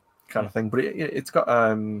kind of thing. But it's got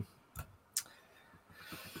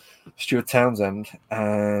Stuart Townsend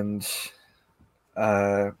and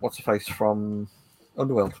what's her face from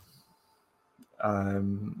Underworld.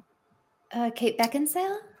 Kate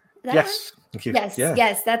Beckinsale? Yes. Thank you.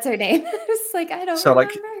 Yes, that's her name. I was like, I don't remember.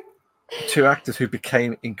 Like two actors who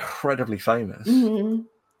became incredibly famous.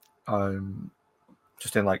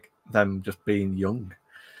 Just in like them just being young.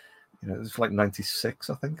 It's like 96,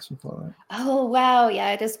 I think, something like that. Oh, wow. Yeah,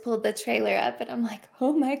 I just pulled the trailer up and I'm like,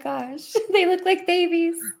 oh my gosh, they look like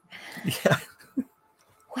babies. Yeah.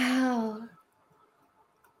 Wow.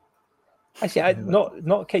 Actually,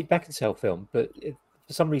 not a Kate Beckinsale film, but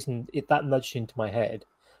for some reason that nudged into my head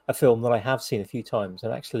a film that I have seen a few times,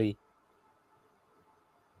 and in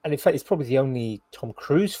fact, it's probably the only Tom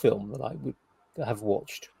Cruise film that I would have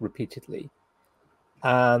watched repeatedly,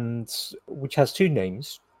 and which has two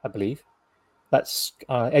names, I believe. That's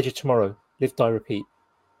Edge of Tomorrow, Live, Die, Repeat.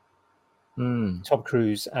 Tom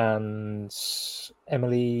Cruise and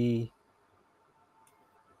Emily.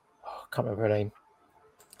 I can't remember her name.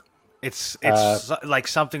 It's like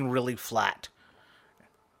something really flat.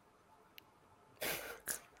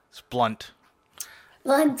 It's Blunt.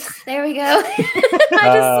 There we go. I just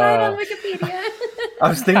saw it on Wikipedia. I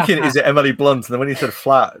was thinking, is it Emily Blunt? And then when you said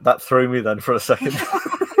flat, that threw me then for a second.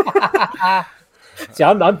 See,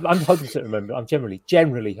 I'm hopeless at remembering. I'm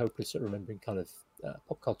generally hopeless at remembering kind of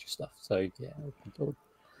pop culture stuff. So yeah, I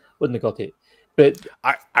wouldn't have got it. But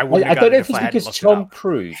I don't know if it's because Tom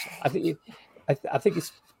Cruise. I think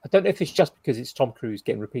it's. I don't know if it's just because it's Tom Cruise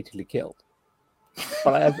getting repeatedly killed.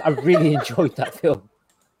 But I really enjoyed that film.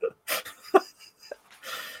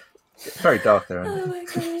 It's very dark there. Oh my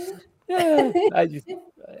god! Yeah,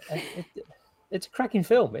 it's a cracking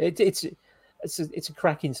film. It's a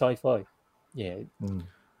cracking sci-fi. Yeah.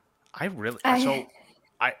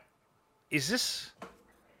 Is this?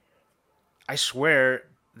 I swear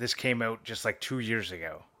this came out just like 2 years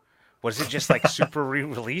ago. Was it just like super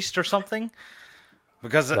re-released or something?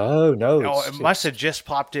 Because no, it must have just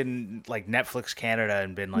popped in like Netflix Canada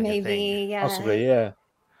and been like a thing. Yeah. Possibly, yeah.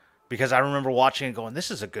 Because I remember watching it going, this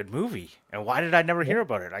is a good movie. And why did I never hear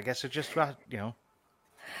about it? I guess it just got,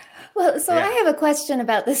 Well, so I have a question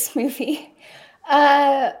about this movie.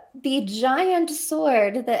 The giant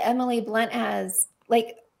sword that Emily Blunt has,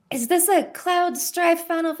 like, is this a Cloud Strife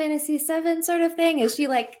Final Fantasy VII sort of thing? Is she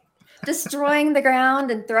like destroying the ground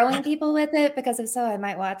and throwing people with it? Because if so, I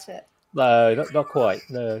might watch it. No, not quite.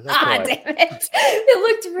 No, not quite. Damn it. It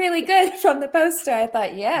looked really good from the poster. I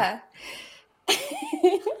thought, yeah.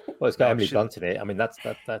 Well, it's got Emily Blunt in it. I mean, that's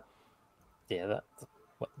that. Yeah,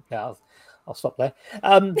 I'll stop there.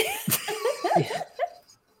 Yeah.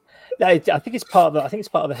 I think it's part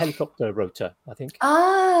of the helicopter rotor. I think.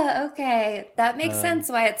 Ah, okay, that makes sense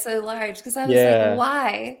why it's so large. Because I was like,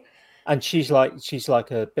 why? And she's like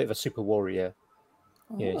a bit of a super warrior.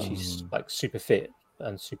 Yeah, she's like super fit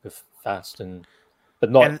and super fast,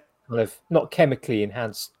 but not chemically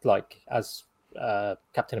enhanced like as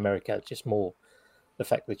Captain America. Just more the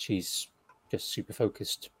fact that she's just super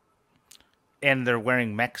focused. And they're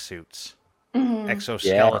wearing mech suits.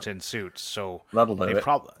 exoskeleton suits, so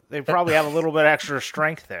they probably have a little bit extra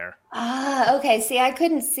strength there. Okay. See, I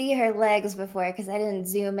couldn't see her legs before because I didn't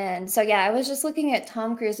zoom in. So yeah, I was just looking at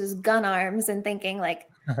Tom Cruise's gun arms and thinking, like,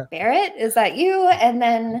 Barrett, is that you? And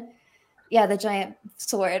then, yeah, the giant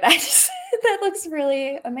sword. That looks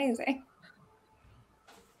really amazing.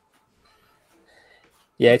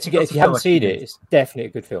 Yeah, if you haven't seen it, it's definitely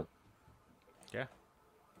a good film. Yeah.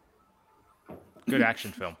 Good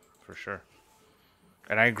action film, for sure.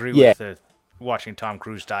 And I agree with watching Tom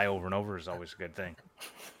Cruise die over and over is always a good thing.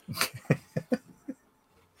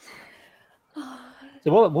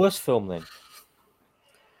 So what worst film then?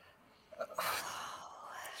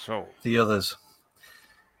 So The Others.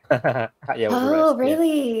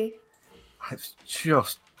 Really? Yeah. It's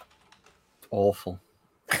just awful.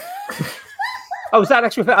 Oh, is that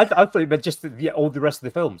actually? I thought it meant just all the rest of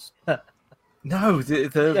the films. No,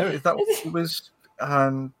 it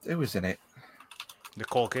was in it.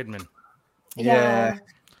 Nicole Kidman. Yeah.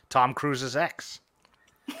 Tom Cruise's ex.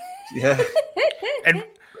 Yeah. And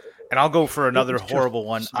I'll go for another horrible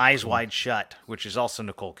one, Eyes Wide Shut, which is also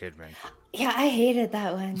Nicole Kidman. Yeah, I hated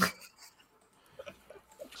that one.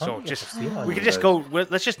 So we could just go.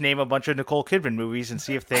 Let's just name a bunch of Nicole Kidman movies and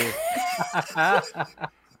see if they.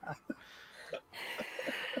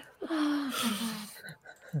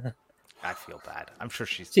 I feel bad. I'm sure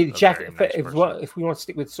she's. See, Jack. Very nice if we want to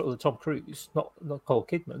stick with sort of the Tom Cruise, not Nicole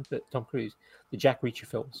Kidman, but Tom Cruise, the Jack Reacher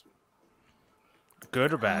films.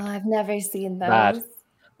 Good or bad? I've never seen those. Bad,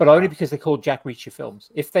 but only because they're called Jack Reacher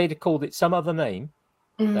films. If they'd have called it some other name,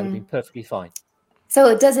 that'd have been perfectly fine.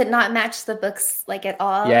 So does it not match the books like at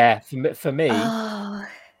all? Yeah, for me,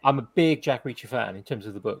 I'm a big Jack Reacher fan in terms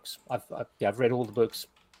of the books. I've read all the books.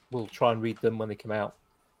 We'll try and read them when they come out.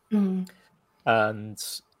 And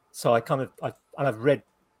so I've read,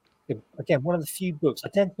 again, one of the few books. I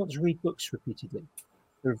tend not to read books repeatedly.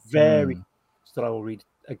 There are very books that I will read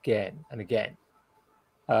again and again.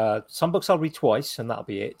 Some books I'll read twice, and that'll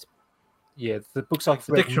be it. Yeah, the books I've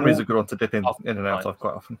read. Dictionaries are good one to dip in and out of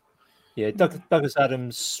quite often. Yeah, Douglas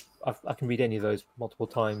Adams, I can read any of those multiple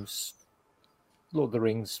times. Lord of the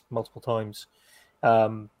Rings, multiple times.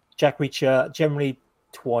 Jack Reacher, generally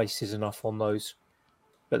twice is enough on those.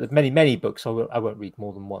 But there's many books I won't read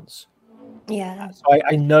more than once. Yeah. So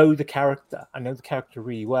I know the character. I know the character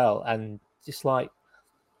really well. And just like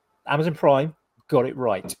Amazon Prime got it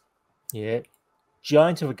right. Yeah.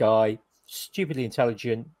 Giant of a guy, stupidly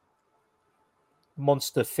intelligent,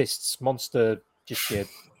 monster fists,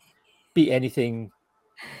 beat anything,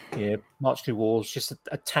 march through walls, just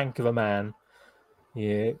a tank of a man,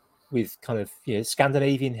 with kind of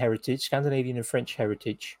Scandinavian and French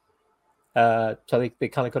heritage. So they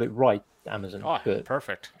kind of got it right, Amazon. Oh, but,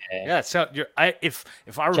 perfect. Yeah. So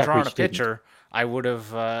if I were drawing a picture, I would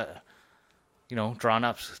have drawn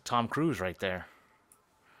up Tom Cruise right there.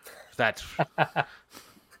 That's. I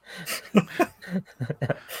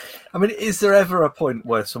mean, is there ever a point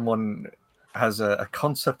where someone has a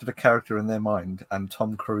concept of a character in their mind, and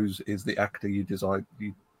Tom Cruise is the actor you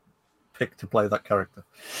pick to play that character?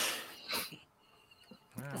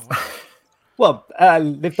 Well,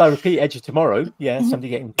 Live, Die, Repeat, Edge of Tomorrow. Yeah, somebody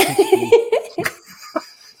getting.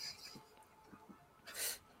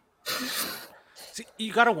 See,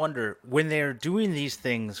 you got to wonder when they're doing these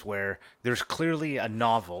things where there's clearly a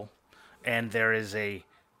novel, and there is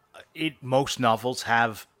most novels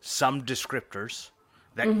have some descriptors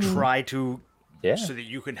that try to, so that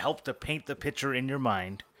you can help to paint the picture in your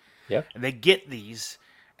mind. Yeah, and they get these,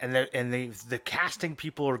 and the casting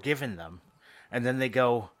people are given them, and then they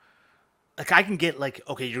go, like, I can get like,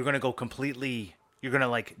 okay, you're gonna go completely, you're gonna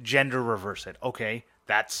like gender reverse it. Okay,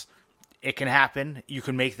 it can happen. You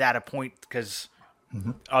can make that a point because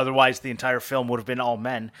otherwise the entire film would have been all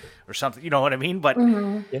men or something. You know what I mean? But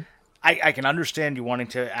I can understand you wanting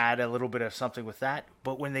to add a little bit of something with that.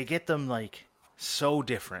 But when they get them like so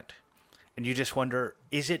different, and you just wonder,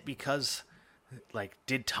 is it because like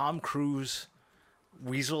did Tom Cruise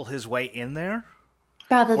weasel his way in there?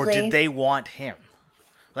 Probably. Or did they want him?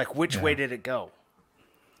 Like, which way did it go?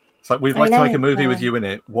 It's like, we'd like to make a movie with you in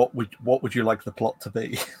it. What would you like the plot to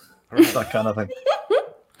be? That kind of thing.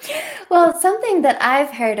 Well, something that I've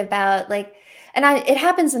heard about, like, and it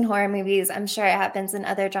happens in horror movies. I'm sure it happens in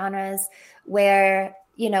other genres where,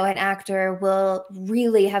 an actor will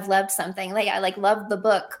really have loved something. Like, I loved the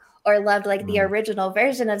book or loved like the original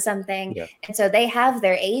version of something. Yeah. And so they have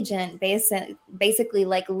their agent basically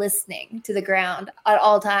like listening to the ground at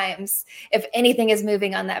all times if anything is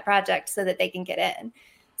moving on that project so that they can get in.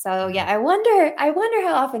 So I wonder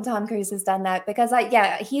how often Tom Cruise has done that, because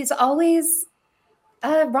he's always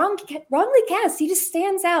wrongly cast. He just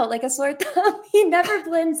stands out like a sore thumb. He never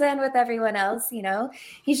blends in with everyone else, you know?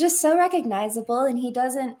 He's just so recognizable, and he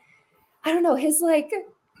doesn't, I don't know, his like,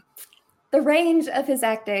 the range of his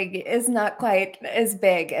acting is not quite as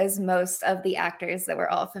big as most of the actors that we're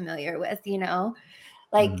all familiar with, you know?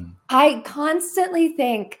 Like, I constantly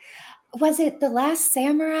think, was it The Last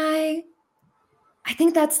Samurai? I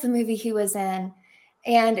think that's the movie he was in.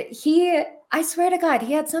 And I swear to God,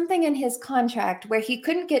 he had something in his contract where he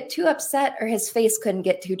couldn't get too upset or his face couldn't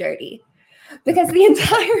get too dirty. Because the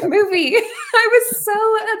entire movie, I was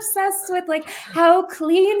so obsessed with like how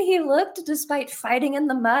clean he looked despite fighting in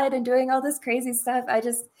the mud and doing all this crazy stuff. I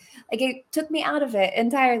just, like, it took me out of it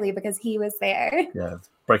entirely because he was there. Yeah,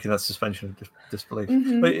 breaking that suspension of disbelief.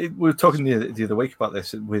 We were talking the other week about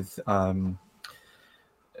this with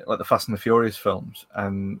like the Fast and the Furious films,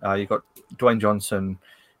 and you got Dwayne Johnson,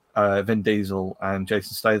 Vin Diesel, and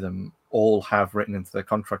Jason Statham all have written into their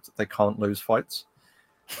contract that they can't lose fights.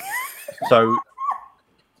 So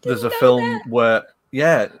there's a film where,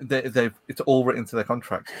 it's all written into their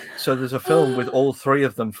contract. So there's a film with all three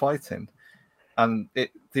of them fighting, and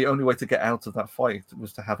the only way to get out of that fight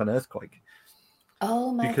was to have an earthquake.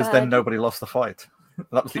 Oh my God! Because then nobody lost the fight.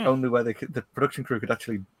 That was the only way the production crew could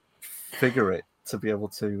actually figure it to be able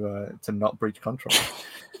to not breach contract.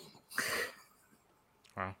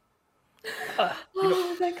 Wow.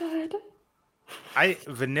 Oh my God!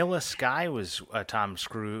 Vanilla Sky was a Tom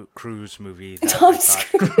Cruise movie. Tom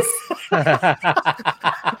Cruise.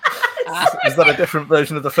 Is that a different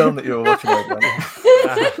version of the film that you were watching?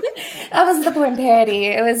 That was the porn parody.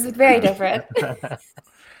 It was very different.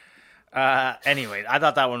 Anyway, I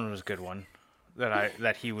thought that one was a good one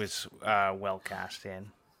that he was well cast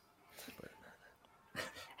in.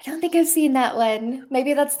 I don't think I've seen that one.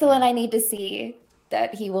 Maybe that's the one I need to see,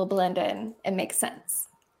 that he will blend in and make sense.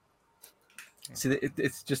 See,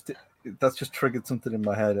 that's just triggered something in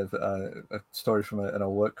my head of a story from an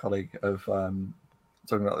old work colleague of talking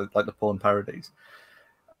about like the porn parodies.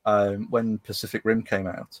 When Pacific Rim came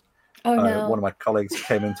out, one of my colleagues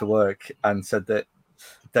came into work and said that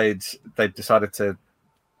they'd decided to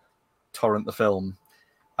torrent the film,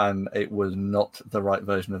 and it was not the right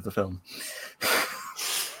version of the film.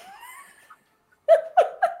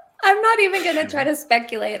 I'm not even going to try to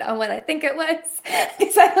speculate on what I think it was,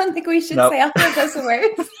 because I don't think we should say all of those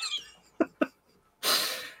words.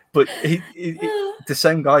 But the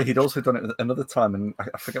same guy, he'd also done it another time, and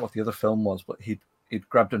I forget what the other film was, but he'd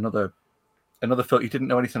grabbed another film he didn't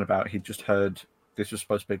know anything about. He'd just heard this was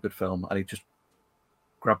supposed to be a good film, and he just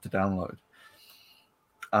grabbed the download.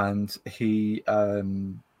 And he,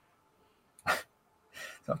 I've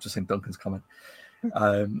just seen Duncan's comment.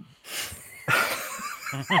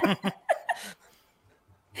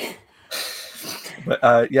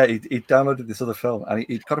 But he downloaded this other film, and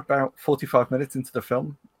he'd got about 45 minutes into the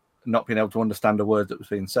film, not being able to understand a word that was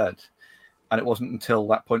being said. And it wasn't until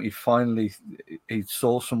that point he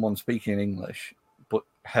saw someone speaking English, but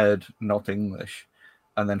heard not English,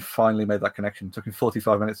 and then finally made that connection. It took him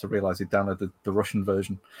 45 minutes to realize he'd downloaded the Russian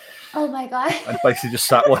version. Oh my God. And basically just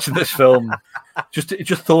sat watching this film. Just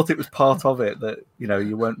thought it was part of it, that, you know,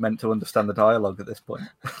 you weren't meant to understand the dialogue at this point.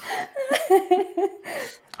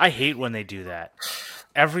 I hate when they do that.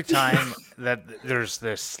 Every time that there's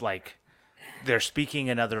this, like, they're speaking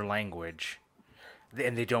another language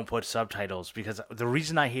and they don't put subtitles, because the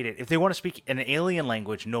reason I hate it, if they want to speak an alien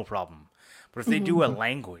language, no problem. But if they do a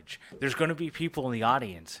language, there's going to be people in the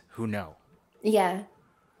audience who know. Yeah.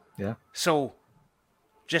 Yeah. So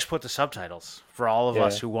just put the subtitles for all of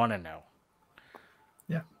us who want to know.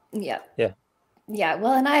 Yeah. Yeah. Yeah. Yeah.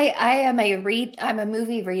 Well, and I'm a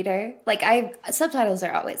movie reader. Like, subtitles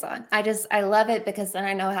are always on. I love it because then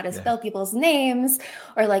I know how to spell people's names,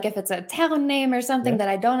 or like if it's a town name or something that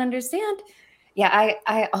I don't understand. Yeah.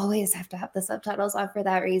 I always have to have the subtitles on for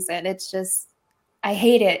that reason. It's just, I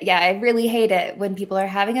hate it. Yeah. I really hate it when people are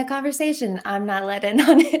having a conversation. I'm not let in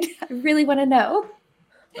on it. I really want to know.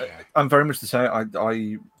 I'm very much the same.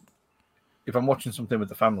 If I'm watching something with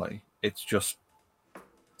the family, it's just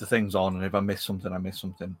the thing's on, and if I miss something, I miss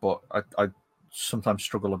something. But I sometimes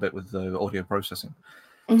struggle a bit with the audio processing.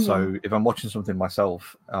 So if I'm watching something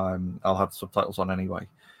myself, I'll have the subtitles on anyway,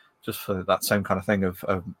 just for that same kind of thing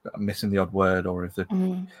of missing the odd word, or if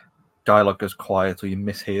the dialogue goes quiet, or you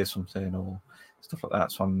mishear something, or stuff like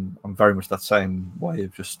that. So I'm very much that same way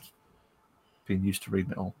of just being used to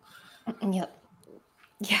reading it all. Yep.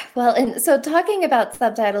 Yeah, well, and so talking about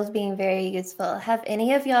subtitles being very useful, have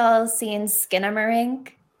any of y'all seen Skinamarink?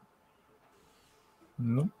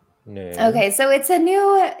 No. Okay, so it's a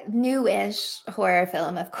newish horror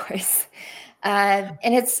film, of course. And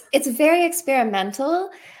it's very experimental,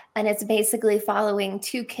 and it's basically following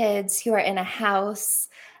two kids who are in a house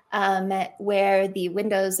where the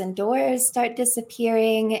windows and doors start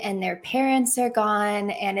disappearing and their parents are gone,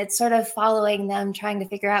 and it's sort of following them trying to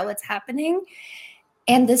figure out what's happening.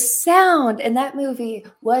 And the sound in that movie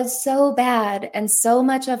was so bad and so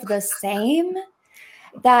much of the same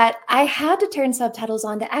that I had to turn subtitles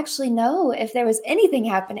on to actually know if there was anything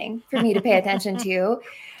happening for me to pay attention to.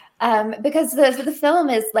 Because the film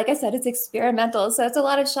is, like I said, it's experimental. So it's a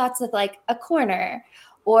lot of shots of like a corner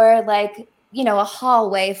or like, you know, a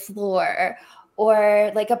hallway floor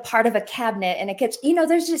or like a part of a cabinet in a kitchen. You know,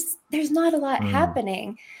 there's not a lot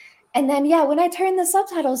happening. And then, yeah, when I turn the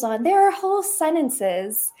subtitles on, there are whole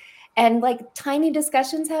sentences and like tiny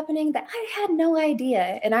discussions happening that I had no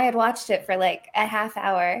idea. And I had watched it for like a half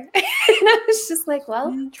hour. And I was just like,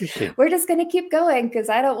 well, we're just going to keep going because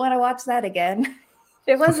I don't want to watch that again.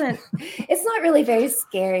 It's not really very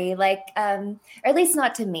scary, like, or at least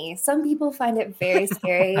not to me. Some people find it very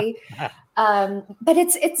scary. But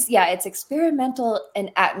it's experimental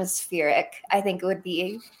and atmospheric, I think would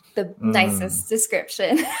be the nicest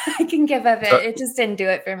description I can give of it. It just didn't do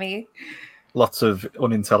it for me. Lots of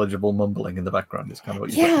unintelligible mumbling in the background is kind of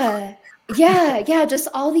what you Yeah, just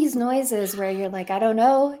all these noises where you're like, I don't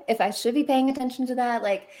know if I should be paying attention to that.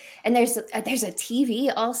 Like, and there's a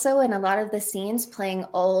TV also in a lot of the scenes playing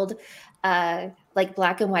old like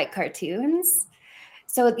black and white cartoons.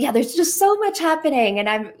 So yeah, there's just so much happening, and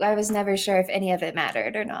I was never sure if any of it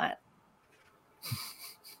mattered or not.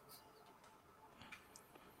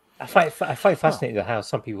 I find it fascinating how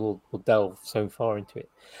some people will delve so far into it,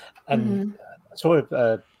 and sort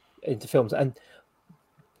of into films. And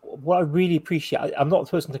what I really appreciate, I'm not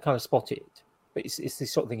the person to kind of spot it, but it's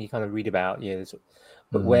this sort of thing you kind of read about,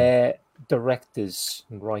 but where directors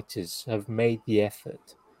and writers have made the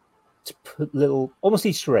effort to put little, almost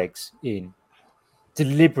Easter eggs in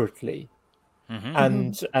deliberately,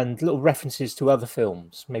 and little references to other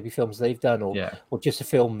films, maybe films they've done, or just a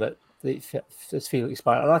film that it's feel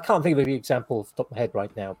inspired. And I can't think of any example off the top of my head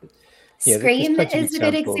right now, but Scream is a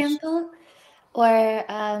good example, or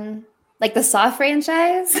like the Saw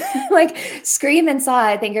franchise. Like Scream and Saw,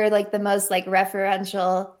 I think, are like the most like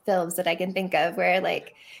referential films that I can think of, where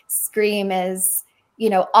like Scream is, you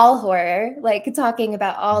know, all horror, like talking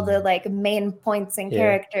about all the like main points and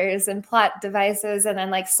characters and plot devices, and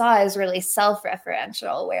then like Saw is really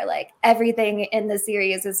self-referential, where like everything in the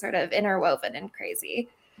series is sort of interwoven and crazy.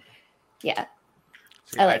 Yeah.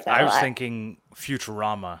 See, I like that. I was thinking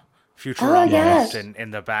Futurama. Often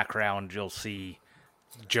in the background, you'll see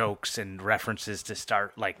jokes and references to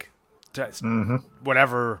start, like,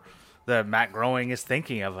 whatever the Matt Groening is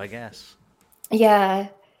thinking of, I guess. Yeah.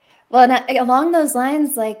 Well, and along those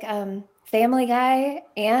lines, like Family Guy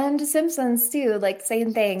and Simpsons, too, like,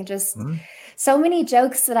 same thing. Just so many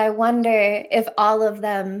jokes that I wonder if all of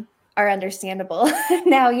them are understandable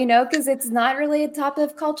now, you know, because it's not really a top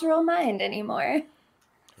of cultural mind anymore.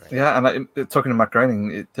 Right. Yeah, and talking to Matt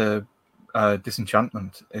Groening,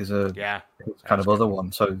 Disenchantment is a kind of other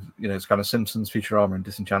one. So, you know, it's kind of Simpsons, Futurama, and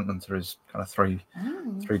Disenchantment are his kind of three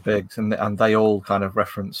bigs, and they all kind of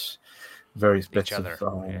reference various bits of each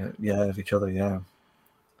other. Yeah,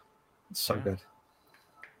 it's so good.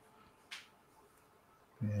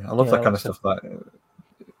 Yeah, I love that kind of stuff. That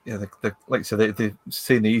like I said, they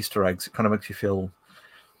seeing the Easter eggs, it kind of makes you feel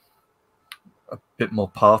a bit more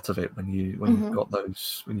part of it when you've got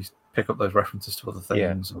those, when you pick up those references to other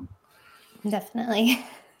things. Definitely.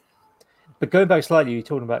 But going back slightly, you're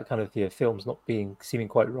talking about kind of films not seeming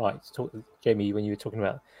quite right. Jamie, when you were talking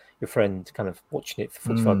about your friend kind of watching it for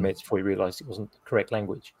 45 minutes before he realised it wasn't the correct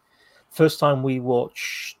language. First time we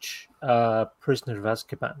watched Prisoner of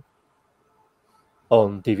Azkaban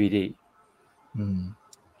on DVD.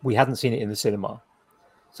 We hadn't seen it in the cinema,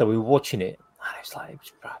 so we were watching it, and it was like,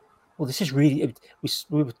 well, this is really.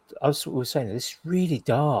 We were saying this is really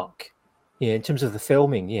dark. Yeah, in terms of the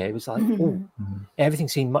filming, it was like everything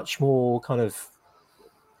seemed much more kind of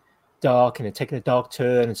dark and had taken a dark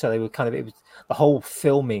turn, and so they were kind of, it was the whole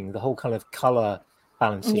filming, the whole kind of color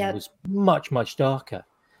balancing was much darker.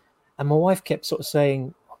 And my wife kept sort of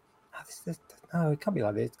saying, "No, it can't be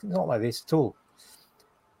like this. It's not like this at all."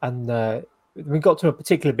 And we got to a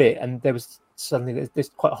particular bit, and there was suddenly this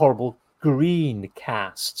quite horrible green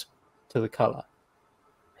cast to the color.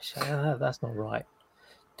 I said, that's not right.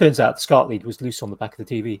 Turns out the SCART lead was loose on the back of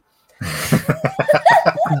the TV.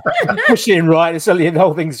 Push it in right, and suddenly the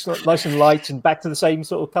whole thing's nice and light and back to the same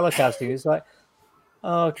sort of color casting. It's like,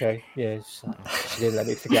 oh, okay, yeah. She didn't let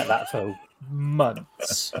me forget that for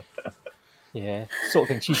months. Yeah, sort of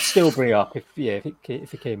thing she'd still bring up if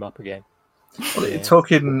it came up again. Well,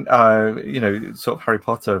 talking, sort of Harry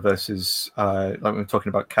Potter versus, like we were talking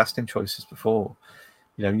about casting choices before.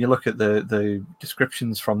 You look at the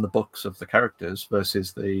descriptions from the books of the characters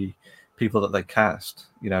versus the people that they cast.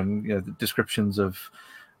 The descriptions of,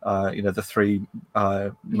 the three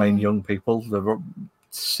main young people. They're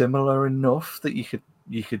similar enough that you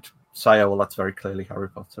could say, oh well, that's very clearly Harry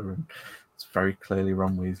Potter, and it's very clearly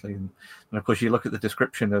Ron Weasley, and of course you look at the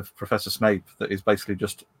description of Professor Snape that is basically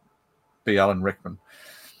just be Alan Rickman,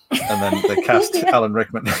 and then they cast Alan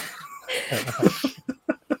Rickman.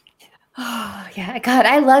 Oh yeah, God,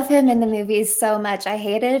 I love him in the movies so much. I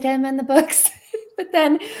hated him in the books, but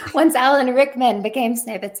then once Alan Rickman became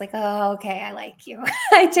Snape, it's like, oh, okay, I like you.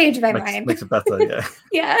 I changed my mind. Makes it better,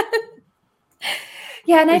 yeah.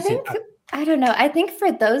 Yeah, and I don't know. I think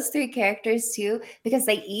for those three characters too, because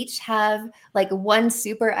they each have like one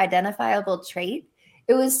super identifiable trait,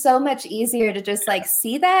 it was so much easier to just like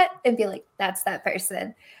see that and be like, that's that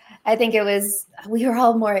person. I think we were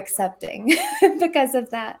all more accepting because of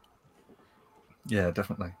that. Yeah,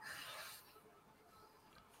 definitely.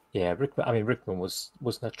 Yeah, Rickman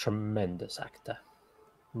wasn't a tremendous actor.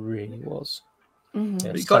 Really was. Mm-hmm.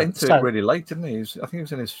 Yeah, he got into it really late, didn't he? I think he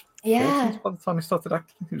was in his 40s by the time he started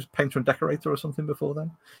acting. He was a painter and decorator or something before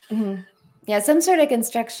then. Mm-hmm. Yeah, some sort of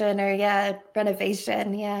construction or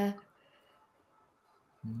renovation. Yeah.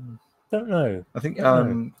 Don't know. I think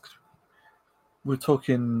we were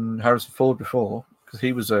talking Harrison Ford before because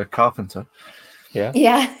he was a carpenter. Yeah.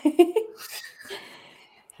 Yeah.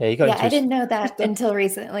 Yeah, he got into I didn't know that until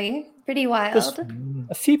recently. Pretty wild.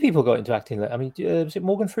 A few people got into acting. I mean, was it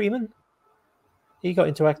Morgan Freeman? He got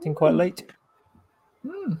into acting quite late.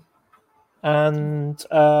 And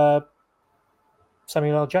Samuel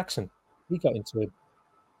L. Jackson, he got into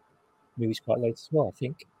movies quite late as well, I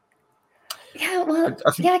think. Yeah, well,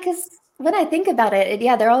 because when I think about it,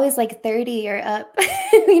 they're always like 30 or up,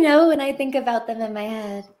 when I think about them in my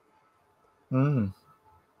head.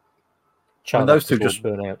 Those two just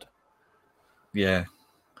burn out. Yeah.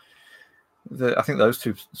 I think those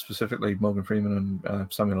two specifically, Morgan Freeman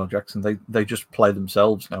and Samuel L. Jackson, they just play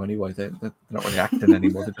themselves now anyway. They're not really acting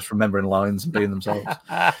anymore. They're just remembering lines and being themselves.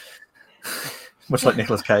 Much like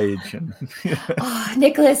Nicolas Cage. Oh,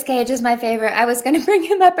 Nicolas Cage is my favorite. I was going to bring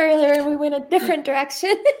him up earlier and we went a different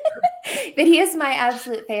direction. But he is my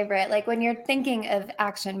absolute favorite. Like when you're thinking of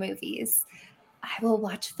action movies, I will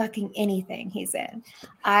watch fucking anything he's in.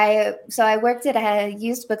 I worked at a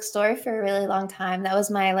used bookstore for a really long time. That was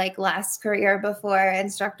my last career before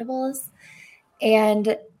Instructables.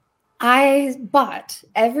 And I bought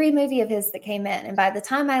every movie of his that came in. And by the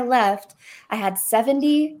time I left, I had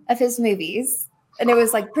 70 of his movies. And it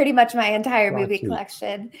was pretty much my entire movie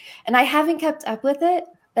collection. And I haven't kept up with it,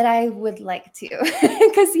 but I would like to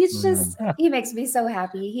because he makes me so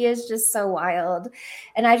happy. He is just so wild.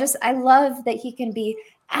 And I love that he can be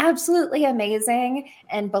absolutely amazing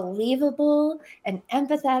and believable and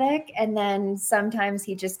empathetic. And then sometimes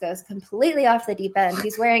he just goes completely off the deep end.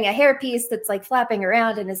 He's wearing a hairpiece that's flapping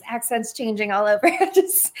around and his accent's changing all over.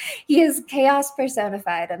 He is chaos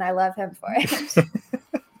personified and I love him for it.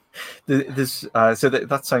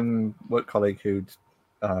 That same work colleague who'd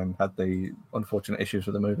had the unfortunate issues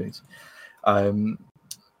with the movies.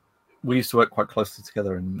 We used to work quite closely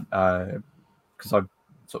together, and because I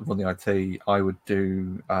sort of run the IT, I would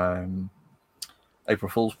do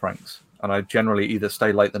April Fool's pranks, and I generally either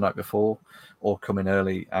stay late the night before or come in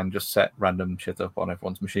early and just set random shit up on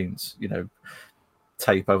everyone's machines.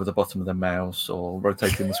 Tape over the bottom of the mouse or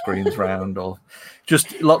rotating the screens round, or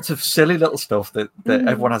just lots of silly little stuff that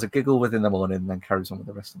everyone has a giggle with in the morning and then carries on with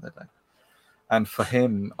the rest of their day. And for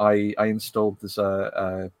him, I installed this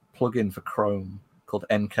a plugin for Chrome called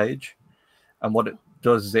Ncage. And what it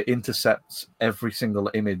does is it intercepts every single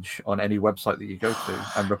image on any website that you go to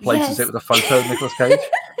and replaces it with a photo of Nicolas Cage.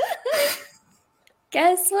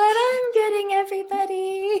 Guess what I'm getting,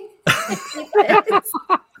 everybody?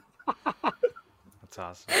 That's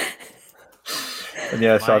awesome.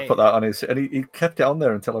 And so I put that on his, and he kept it on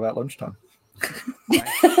there until about lunchtime.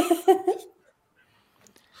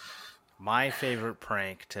 My favorite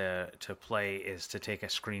prank to play is to take a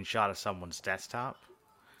screenshot of someone's desktop.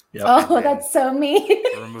 Yep. Oh, that's so mean.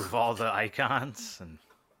 Remove all the icons and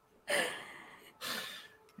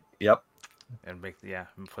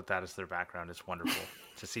and put that as their background. It's wonderful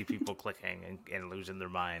to see people clicking and losing their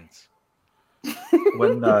minds.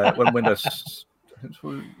 When Windows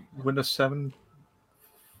 7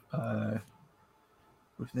 or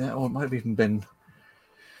it might have even been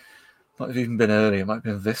early. It might have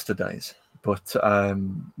been Vista days. But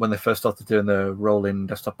when they first started doing the roll-in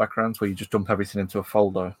desktop backgrounds, where you just dump everything into a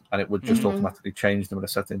folder and it would just automatically change them at a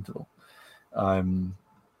set interval,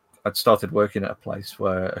 I'd started working at a place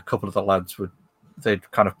where a couple of the lads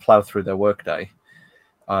they'd kind of plow through their workday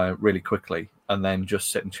really quickly and then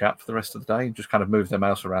just sit and chat for the rest of the day, just kind of move their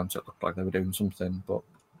mouse around so it looked like they were doing something, but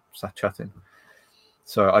sat chatting.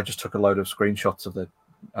 So I just took a load of screenshots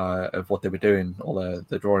of what they were doing, all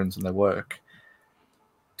the drawings and their work,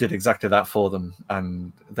 did exactly that for them,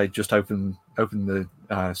 and they just open the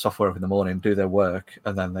software up in the morning, do their work,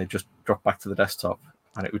 and then they just drop back to the desktop,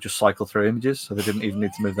 and it would just cycle through images, so they didn't even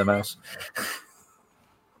need to move their mouse.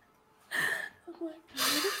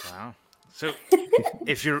 Wow. So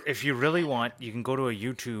if you really want, you can go to a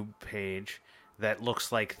YouTube page that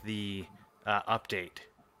looks like the update.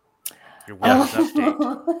 Your Windows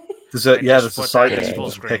update. There's a site that you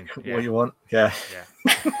can pick what you want. Yeah.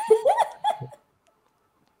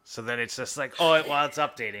 So then it's just like, oh, well, it's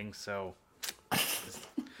updating, so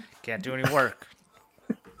can't do any work.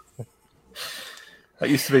 It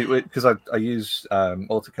used to be because I use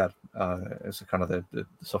AutoCAD as kind of the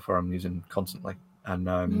software I'm using constantly,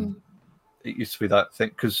 and it used to be that thing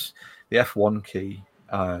because the F1 key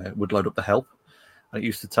would load up the help, and it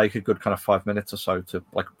used to take a good kind of 5 minutes or so to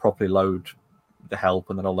like properly load the help,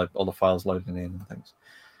 and then all the files loading in and things.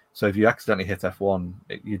 So if you accidentally hit F1,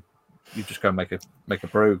 you just go and make a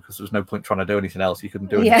brew because there was no point trying to do anything else. You couldn't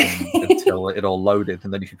do anything until it all loaded,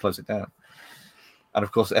 and then you could close it down. And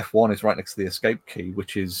of course, F1 is right next to the escape key,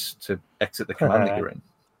 which is to exit the command that you're in.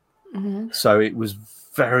 Mm-hmm. So it was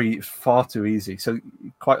far too easy. So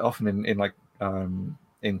quite often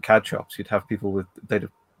in CAD shops, you'd have people they'd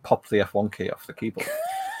have popped the F1 key off the keyboard.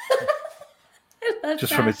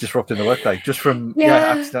 Just from it disrupting the workday, just from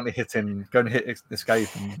accidentally going to hit escape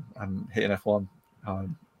and hitting F1.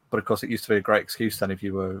 But of course, it used to be a great excuse then if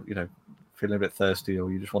you were, feeling a bit thirsty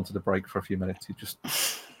or you just wanted a break for a few minutes. You just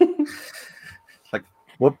like,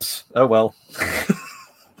 whoops, oh well.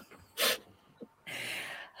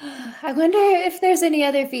 I wonder if there's any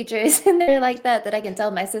other features in there like that I can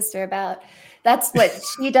tell my sister about. That's what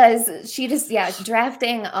she does. She just,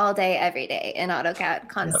 drafting all day, every day in AutoCAD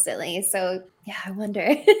constantly. Yep. So, I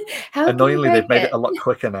wonder how. Annoyingly, they've made it a lot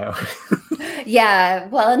quicker now. Yeah,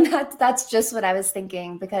 well, and that's just what I was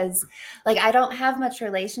thinking because, I don't have much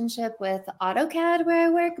relationship with AutoCAD where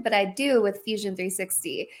I work, but I do with Fusion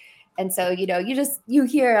 360. And so, you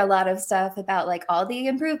hear a lot of stuff about all the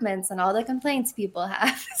improvements and all the complaints people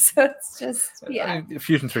have. So it's just, I mean,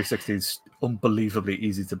 Fusion 360 is unbelievably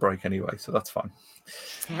easy to break anyway, so that's fine.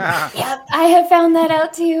 Yeah, I have found that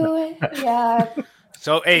out too. Yeah.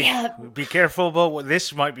 So, hey, be careful about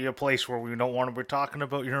this might be a place where we don't want to be talking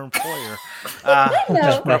about your employer.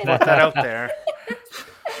 Just put that out there.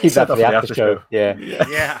 Keep that for the after show.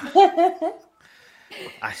 Yeah.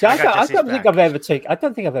 I don't think I've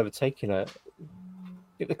ever taken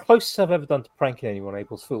the closest I've ever done to pranking anyone on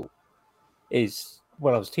April's Fool is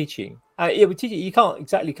when I was teaching. You can't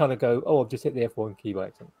exactly kind of go, oh, I've just hit the F1 key by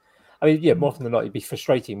accident. I mean, more often than not, it'd be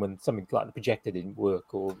frustrating when something like the projector didn't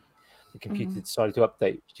work or the computer decided to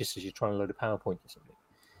update just as you're trying to load a PowerPoint or something.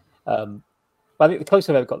 But I think the closest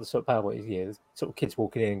I've ever got to sort of PowerPoint is, sort of kids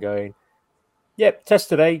walking in and going, yep, test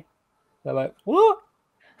today. They're like, what?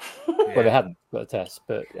 Well, they hadn't got a test,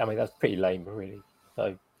 but I mean, that's pretty lame, really.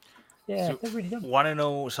 So, they're really dumb. Want to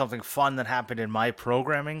know something fun that happened in my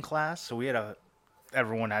programming class? So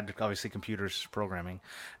everyone had obviously computers programming,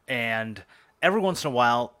 and every once in a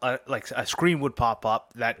while, a screen would pop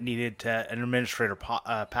up that needed an administrator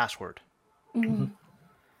password. Mm-hmm.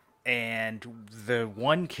 And the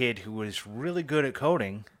one kid who was really good at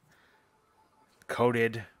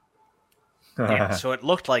coded, and so it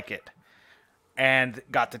looked like it, and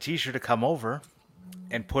got the teacher to come over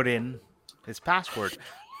and put in his password.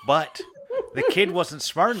 But the kid wasn't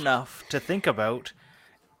smart enough to think about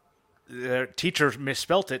the teacher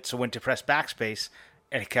misspelt it, so went to press backspace,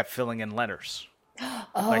 and it kept filling in letters.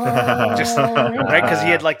 Right? Because he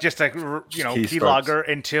had just a keylogger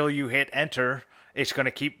until you hit enter, it's going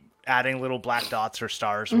to keep adding little black dots or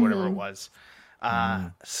stars or whatever it was.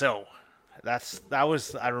 So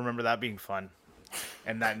I remember that being fun,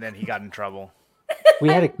 and then he got in trouble. We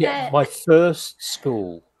had my first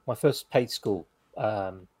paid school.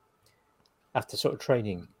 After sort of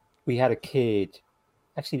training, we had a kid.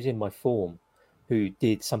 Actually, he was in my form who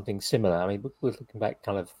did something similar. I mean, we're looking back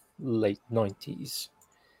kind of late 90s.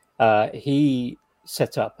 He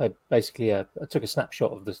set up I took a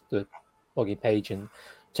snapshot of the login page and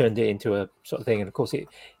turned it into a sort of thing. And of course,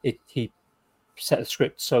 he set a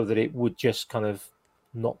script so that it would just kind of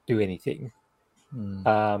not do anything.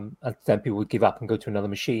 And then people would give up and go to another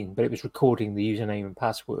machine, but it was recording the username and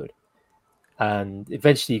password. And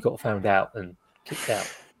eventually he got found out and kicked out.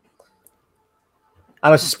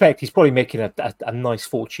 And I suspect he's probably making a nice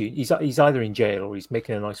fortune. He's either in jail or he's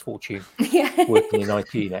making a nice fortune working in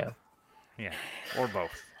IT now. Yeah, or both.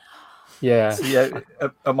 Yeah. So, yeah,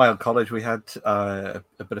 at my old college, we had a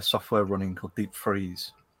bit of software running called Deep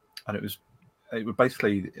Freeze, and it would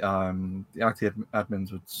basically the IT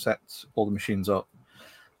admins would set all the machines up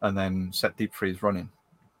and then set Deep Freeze running.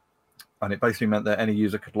 And it basically meant that any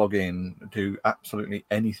user could log in, do absolutely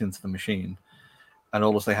anything to the machine, and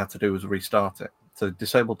all they had to do was restart it. So it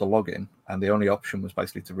disabled the login, and the only option was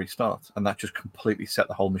basically to restart, and that just completely set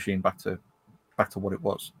the whole machine back to what it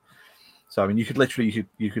was. So I mean, you could literally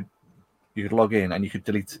you could log in and you could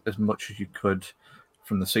delete as much as you could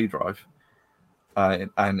from the C drive,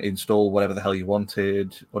 and install whatever the hell you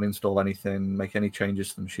wanted, uninstall anything, make any changes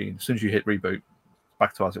to the machine. As soon as you hit reboot,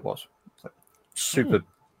 back to as it was. It's like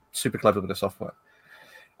super clever bit of software.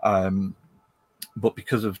 But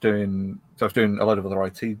because of I was doing a lot of other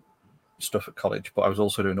IT stuff at college, but I was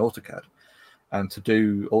also doing AutoCAD. And to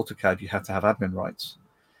do AutoCAD, you had to have admin rights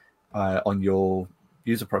on your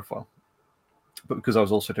user profile. But because I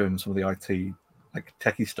was also doing some of the IT, like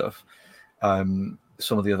techie stuff,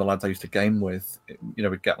 some of the other lads I used to game with,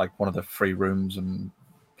 would get like one of the free rooms and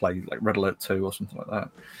play like Red Alert 2 or something like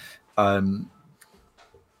that.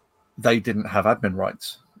 They didn't have admin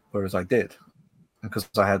rights, whereas I did, because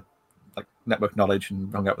I had like network knowledge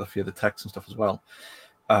and hung out with a few of the techs and stuff as well.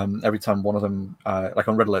 Every time one of them, like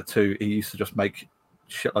on Red Alert 2, he used to just make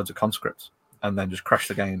shitloads of conscripts and then just crash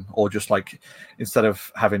the game, or just like, instead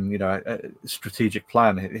of having a strategic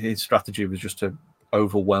plan, his strategy was just to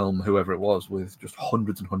overwhelm whoever it was with just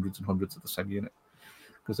hundreds and hundreds and hundreds of the same unit,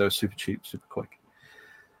 because they were super cheap, super quick.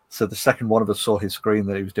 So the second one of us saw his screen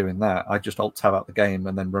that he was doing that, I just alt-tab out the game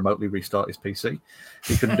and then remotely restart his PC.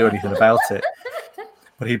 He couldn't do anything about it.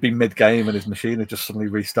 But he'd be mid-game and his machine would just suddenly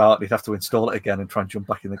restart. He'd have to install it again and try and jump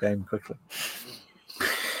back in the game quickly.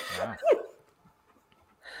 Wow.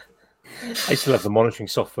 I used to love the monitoring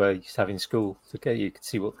software you used to have in school. So you could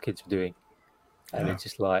see what the kids were doing. And it's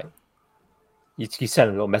just like, you send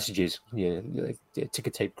them little messages, ticker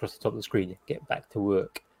tape across the top of the screen, get back to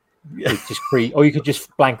work. Yeah. Just or you could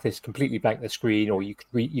just completely blank the screen, or you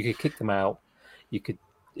could kick them out. You could,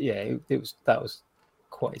 that was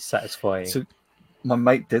quite satisfying. So my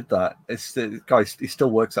mate did that. It's the guy. He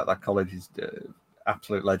still works at that college. He's an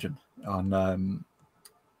absolute legend. And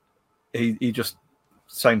he just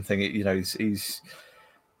same thing. He's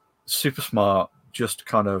super smart. Just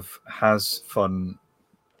kind of has fun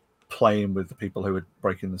playing with the people who are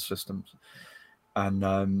breaking the systems.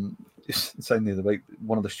 And saying the other week,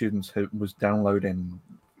 one of the students who was downloading,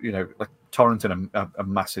 like torrenting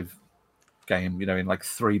a game, in like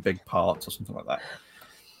 3 big parts or something like that.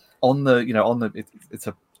 It's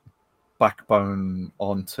a backbone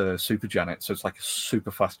onto SuperJanet, so it's like a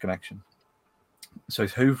super fast connection. So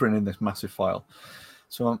he's hoovering in this massive file.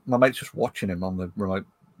 So my mate's just watching him on the remote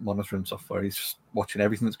monitoring software. He's just watching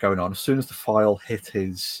everything that's going on. As soon as the file hit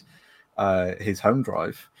his home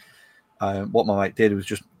drive, what my mate did was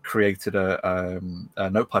just created a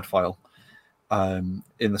notepad file in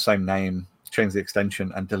the same name, changed the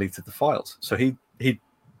extension, and deleted the files. So he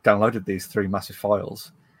downloaded these 3 massive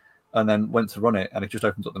files and then went to run it, and it just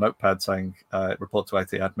opens up the notepad saying, report to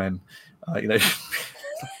IT admin.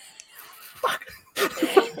 Fuck.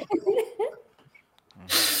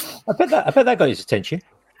 I bet that got his attention.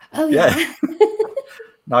 Oh yeah.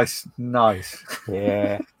 Nice.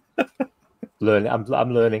 Yeah. I'm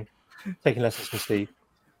learning. Taking lessons from Steve.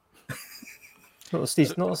 Not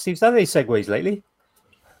Steve's done any segues lately.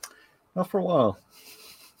 Not for a while.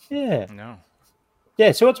 Yeah. No.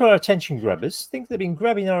 Yeah, so what's our attention grabbers? Things that have been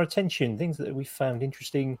grabbing our attention, things that we found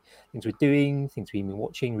interesting, things we're doing, things we've been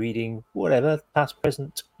watching, reading, whatever, past,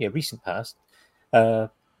 present, recent past,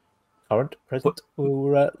 current, present,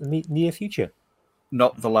 or near future.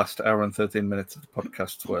 Not the last hour and 13 minutes of the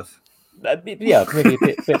podcast's worth. Maybe a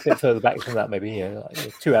bit further back from that, maybe,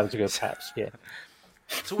 like 2 hours ago, perhaps, yeah.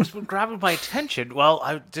 So what's been grabbing my attention? Well,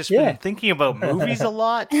 I've just been thinking about movies a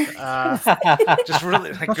lot. Just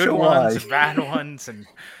really like good ones and bad ones and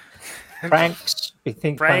pranks. We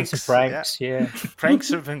think pranks. Yeah. Pranks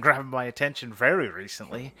have been grabbing my attention very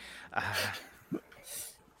recently.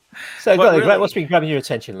 So, what's been grabbing your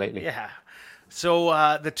attention lately? Yeah.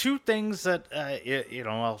 So the 2 things that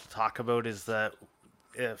I'll talk about is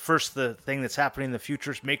first, the thing that's happening in the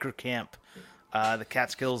Futures Maker Camp. The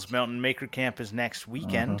Catskills Mountain Maker Camp is next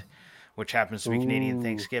weekend, which happens to be Canadian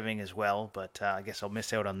Thanksgiving as well, but I guess I'll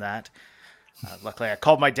miss out on that. Luckily, I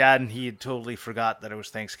called my dad, and he had totally forgot that it was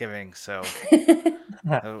Thanksgiving, so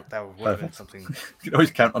that would have been something. You can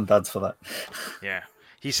always count on dads for that. Yeah.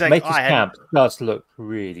 He's like, Maker's Camp does look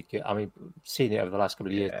really good. I mean, seeing it over the last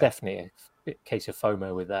couple of years, definitely a case of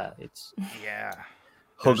FOMO with that. It's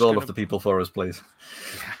hug all of the people for us, please.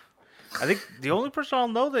 Yeah, I think the only person I'll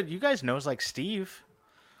know that you guys know is like Steve.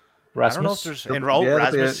 Rasmus. I don't know if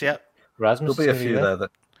there's Rasmus. Rasmus. There'll be a few there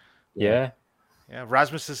that. Yeah.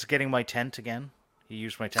 Rasmus is getting my tent again. He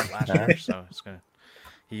used my tent last year, so it's gonna.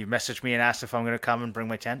 He messaged me and asked if I'm gonna come and bring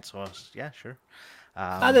my tent. So I was, sure.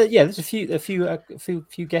 There's a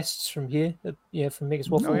few guests from here. From Maker's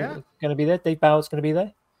Waffle going to be there. Dave Bauer's going to be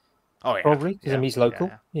there. Oh yeah, probably because he's local.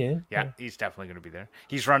 Yeah, he's definitely going to be there.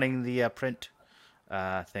 He's running the print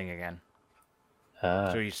thing again.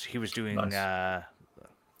 So he was doing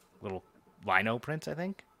little lino prints, I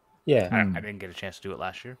think. Yeah, I didn't get a chance to do it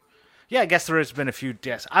last year. Yeah, I guess there has been a few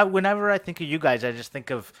deaths. Whenever I think of you guys, I just think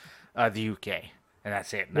of the UK, and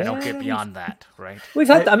that's it. And I don't get beyond that, right? We've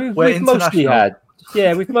had. I mean, we've mostly had.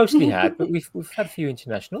 Yeah, we've mostly had, but we've had a few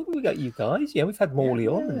international. We got you guys. Yeah, we've had Morley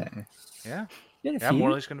on. Yeah,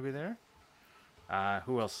 Morley's going to be there.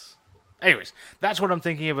 Who else? Anyways, that's what I'm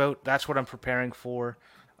thinking about. That's what I'm preparing for.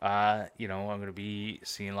 I'm going to be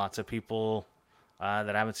seeing lots of people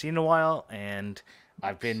that I haven't seen in a while, and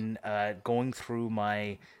I've been going through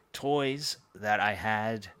my toys that I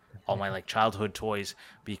had, all my like childhood toys,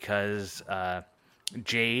 because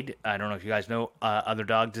Jade, I don't know if you guys know Other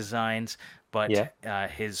Dog Designs, but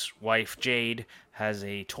his wife Jade has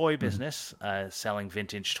a toy business selling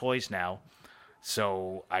vintage toys now.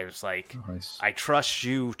 So I was like, nice. I trust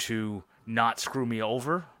you to not screw me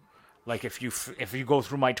over. Like if you go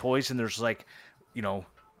through my toys and there's like,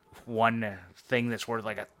 one thing that's worth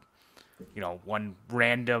like one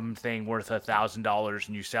random thing worth $1,000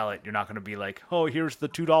 and you sell it, you're not going to be like, oh, here's the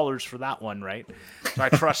 $2 for that one, right? So I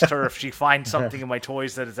trust her if she finds something in my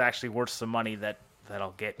toys that is actually worth some money that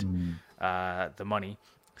I'll get the money.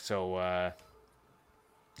 So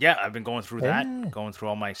I've been going through that, going through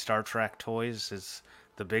all my Star Trek toys is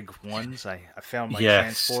the big ones. I found my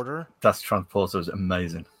transporter. That transporter is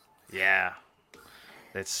amazing. Yeah,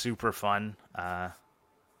 it's super fun.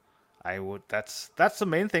 That's the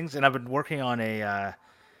main things, and I've been working on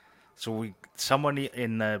someone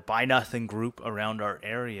in the Buy Nothing group around our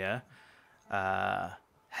area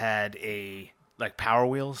had a like Power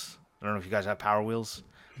Wheels. I don't know if you guys have Power Wheels.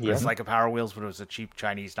 Yeah. It's like a Power Wheels, but it was a cheap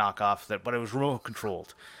Chinese knockoff but it was remote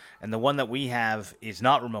controlled. And the one that we have is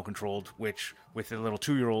not remote controlled, which with a little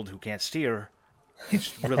 2-year-old who can't steer,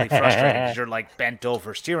 it's really frustrating because you're like bent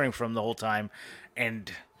over steering from the whole time,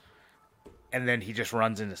 and then he just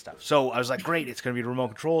runs into stuff. So I was like, great, it's going to be remote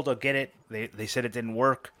controlled. I'll get it. They said it didn't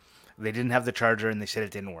work. They didn't have the charger, and they said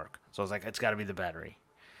it didn't work. So I was like, it's got to be the battery,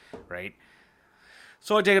 right?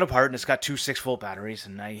 So I take it apart, and it's got two 6-volt batteries,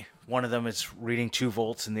 and one of them is reading 2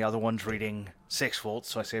 volts, and the other one's reading 6 volts.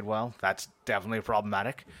 So I said, well, that's definitely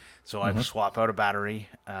problematic. So I swap out a battery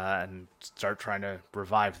and start trying to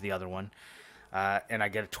revive the other one. And I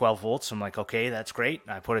get a 12 volts. So I'm like, okay, that's great.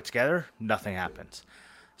 I put it together. Nothing happens.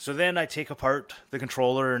 So then I take apart the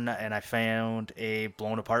controller, and I found a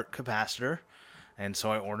blown-apart capacitor. And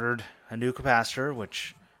so I ordered a new capacitor,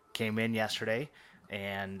 which came in yesterday.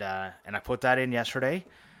 And I put that in yesterday,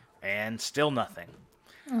 and still nothing.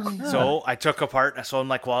 Oh, so I took apart. So I'm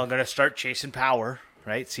like, well, I'm going to start chasing power,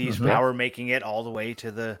 right? See power making it all the way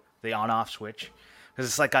to the on-off switch. Because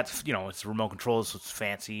it's like it's remote control, so it's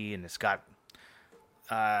fancy, and it's got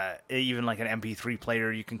even like an MP3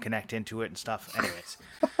 player you can connect into it and stuff. Anyways,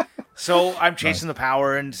 so I'm chasing the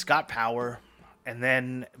power, and it's got power. And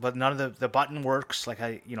then, but none of the button works. Like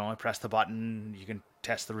I press the button, you can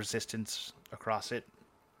test the resistance across it,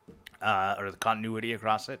 or the continuity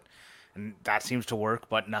across it, and that seems to work,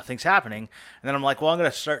 but nothing's happening. And then I'm like, well, I'm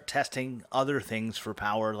going to start testing other things for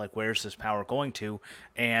power, like where's this power going to?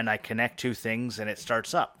 And I connect 2 things, and it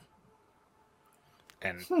starts up.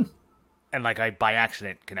 And like I by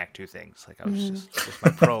accident connect 2 things, like I was just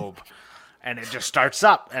my probe, and it just starts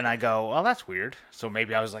up, and I go, well, that's weird. So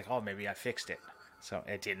maybe I was like, oh, maybe I fixed it. So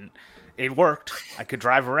it didn't. It worked. I could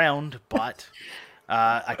drive around, but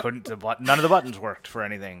I couldn't. None of the buttons worked for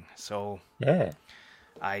anything. So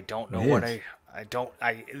I don't know what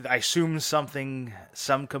I assume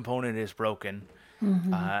some component is broken,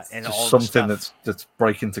 and all something that's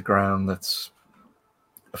breaking to ground. That's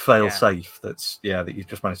a fail safe. That you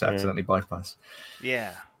just managed to accidentally bypass.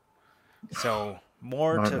 Yeah. So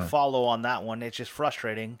more to follow on that one. It's just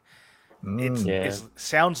frustrating. It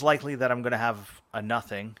sounds likely that I'm going to have a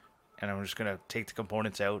nothing, and I'm just going to take the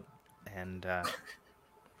components out and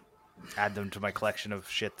add them to my collection of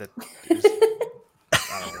shit that is,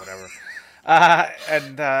 I don't know, whatever.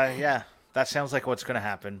 That sounds like what's going to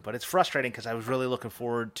happen. But it's frustrating because I was really looking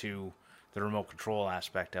forward to the remote control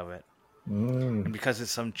aspect of it. And because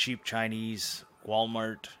it's some cheap Chinese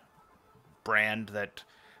Walmart brand that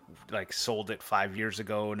like sold it 5 years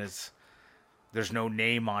ago and there's no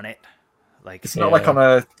name on it. Like it's not like on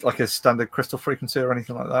a standard crystal frequency or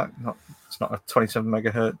anything like that. It's not a 27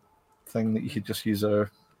 megahertz thing that you could just use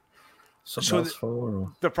something else for.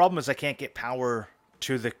 Or... The problem is I can't get power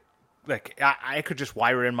to the I could just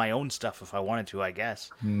wire in my own stuff if I wanted to. I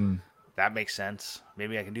guess that makes sense.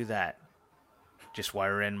 Maybe I can do that. Just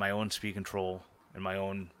wire in my own speed control and my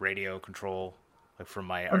own radio control, like for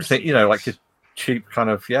my. I'm thinking, like a cheap kind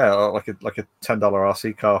of like a $10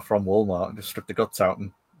 RC car from Walmart, and just strip the guts out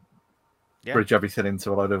and bridge everything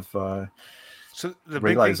into a load of so the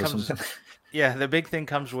relays big thing or comes, something. Yeah, the big thing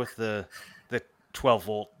comes with the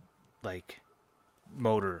 12-volt like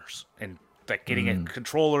motors and like getting a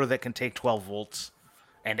controller that can take 12 volts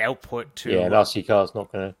and output to. Yeah, an RC car's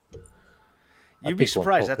not going to. You'd be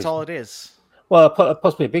surprised. That's all it is. Well,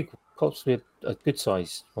 possibly a good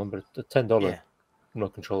size one, but a $10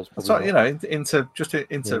 remote control is probably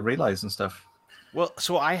into relays and stuff. Well,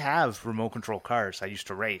 so I have remote control cars. I used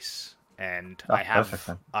to race, and I have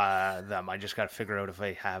them. I just got to figure out if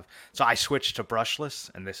I have. So I switched to brushless,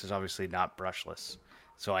 and this is obviously not brushless.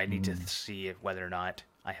 So I need to see whether or not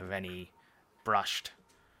I have any brushed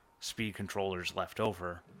speed controllers left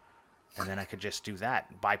over, and then I could just do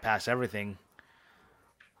that, bypass everything.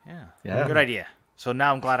 Yeah. Good idea. So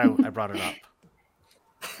now I'm glad I brought it up.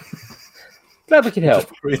 Glad we can help.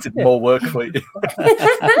 Just created more work for you.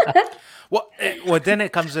 Well, then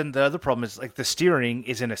it comes in. The other problem is like the steering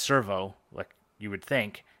isn't a servo, like you would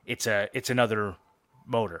think. It's another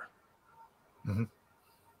motor,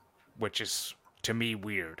 which is to me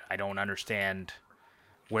weird. I don't understand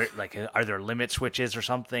where. Like, are there limit switches or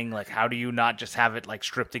something? Like, how do you not just have it like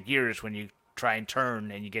strip the gears when you try and turn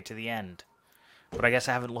and you get to the end? But I guess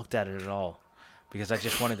I haven't looked at it at all because I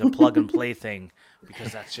just wanted the plug and play thing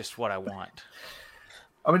because that's just what I want.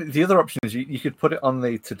 I mean, the other option is you could put it on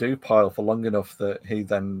the to-do pile for long enough that he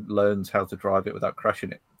then learns how to drive it without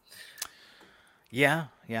crashing it. Yeah,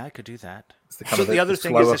 I could do that. It's the other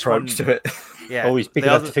thing is this approach to it. Yeah, always big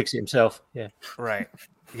enough to fix it himself. Yeah, right.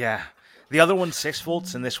 Yeah, the other one's 6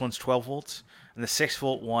 volts and this one's 12 volts. And the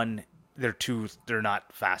 6-volt one, they're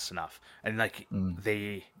not fast enough. And like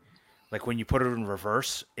like when you put it in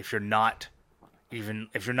reverse, if you're not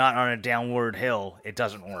on a downward hill, it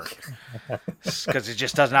doesn't work because it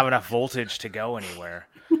just doesn't have enough voltage to go anywhere.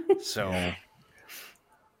 So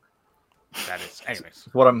that is, anyways.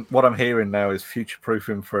 What I'm hearing now is future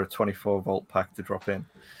proofing for a 24-volt pack to drop in.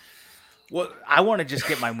 Well, I want to just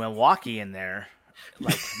get my Milwaukee in there,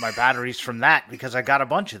 like my batteries from that, because I got a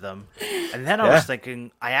bunch of them. And then I was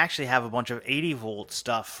thinking, I actually have a bunch of 80-volt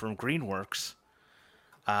stuff from Greenworks.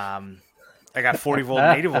 I got 40-volt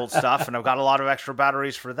and 80-volt stuff, and I've got a lot of extra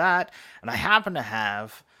batteries for that. And I happen to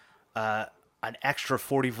have an extra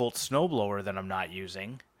 40-volt snowblower that I'm not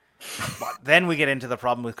using. But then we get into the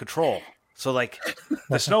problem with control. So, like,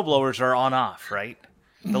 the snowblowers are on-off, right?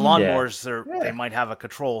 The lawnmowers, they might have a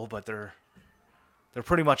control, but they're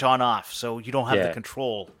pretty much on-off, so you don't have the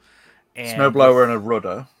control. And snowblower and a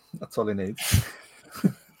rudder. That's all he needs.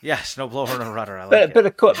 Yeah, snowblower and a rudder. I like but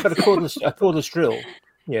a cordless drill.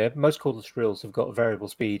 Yeah, most cordless drills have got a variable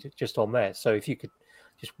speed just on there. So if you could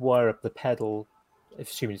just wire up the pedal,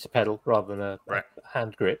 assuming it's a pedal rather than a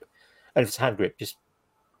hand grip, and if it's a hand grip, just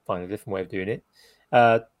find a different way of doing it,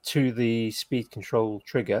 to the speed control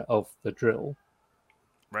trigger of the drill.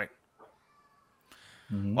 Right.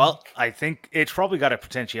 Mm-hmm. Well, I think it's probably got a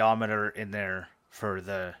potentiometer in there for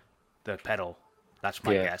the pedal. That's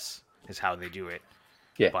my guess, is how they do it.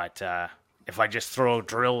 Yeah. But if I just throw a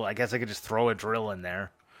drill, I guess I could just throw a drill in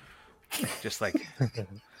there. Just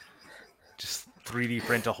 3D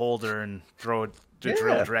print a holder and throw the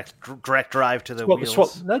drill direct drive to the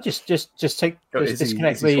wheels. No, just disconnect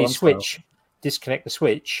the switch. Disconnect the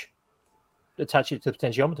switch. Attach it to the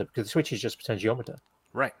potentiometer because the switch is just potentiometer.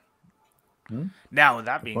 Right. Now,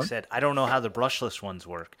 that being said, I don't know how the brushless ones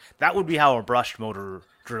work. That would be how a brushed motor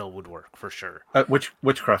drill would work for sure.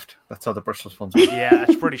 Witchcraft. That's how the brushless ones work. Yeah,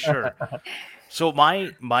 that's pretty sure. So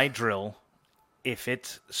my drill, if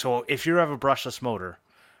you have a brushless motor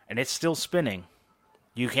and it's still spinning,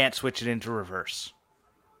 you can't switch it into reverse.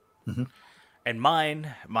 Mm-hmm. And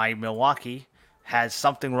my Milwaukee, has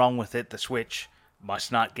something wrong with it. The switch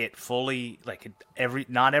must not get fully,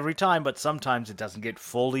 not every time, but sometimes it doesn't get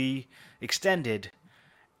fully extended,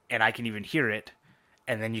 and I can even hear it,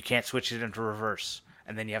 and then you can't switch it into reverse.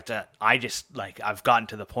 And then you have to, I've gotten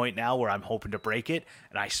to the point now where I'm hoping to break it,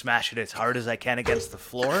 and I smash it as hard as I can against the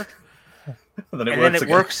floor. And then it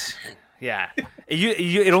works. Yeah.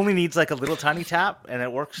 It only needs like a little tiny tap and it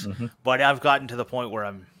works. Mm-hmm. But I've gotten to the point where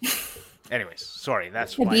I'm. Anyways, sorry.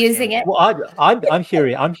 That's abusing it. Well, I'm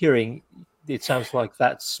hearing. It sounds like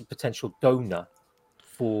that's a potential donor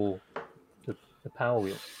for the Power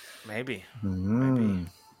Wheel. Maybe. And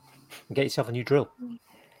get yourself a new drill.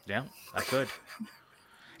 Yeah, I could.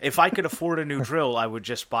 If I could afford a new drill, I would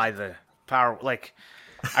just buy the power. Like,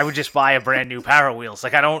 I would just buy a brand new Power Wheels.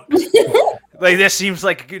 Like, I don't. Like, this seems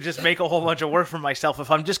like it could just make a whole bunch of work for myself. If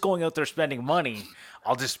I'm just going out there spending money,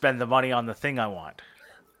 I'll just spend the money on the thing I want.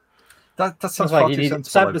 That sounds like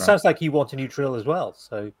it sounds like you want a new drill as well.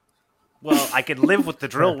 So, well, I could live with the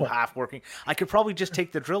drill half working. I could probably just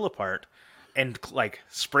take the drill apart and like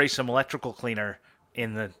spray some electrical cleaner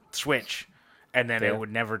in the switch, and then it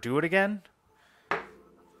would never do it again.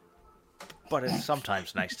 But it's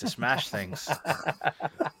sometimes nice to smash things.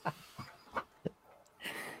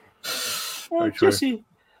 Jesse,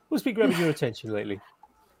 what's been grabbing your attention lately?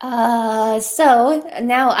 So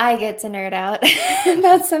now I get to nerd out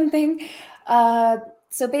about something.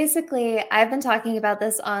 So basically, I've been talking about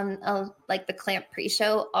this on like the Clamp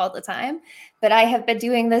pre-show all the time, but I have been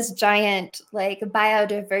doing this giant like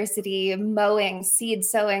biodiversity mowing, seed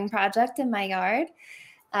sowing project in my yard.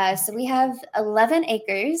 So we have 11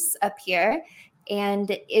 acres up here,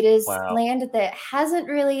 and it is land that hasn't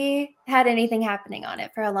really had anything happening on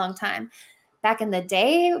it for a long time. Back in the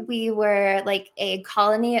day, we were like a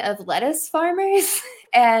colony of lettuce farmers,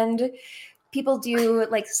 and people do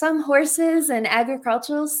like some horses and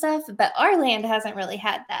agricultural stuff, but our land hasn't really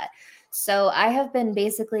had that. So I have been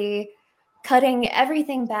basically cutting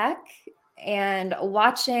everything back and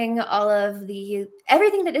watching all of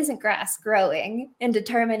everything that isn't grass growing and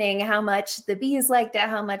determining how much the bees liked it,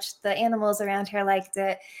 how much the animals around here liked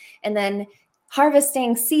it, and then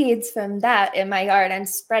harvesting seeds from that in my yard and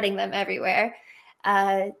spreading them everywhere.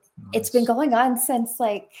 Nice. It's been going on since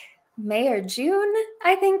like May or June,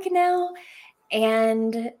 I think now.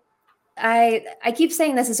 And I keep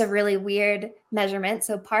saying this is a really weird measurement,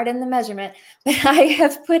 so pardon the measurement, but I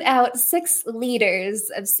have put out 6 liters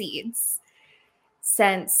of seeds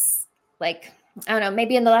since like, I don't know,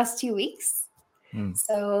 maybe in the last 2 weeks.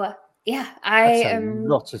 So yeah, That's a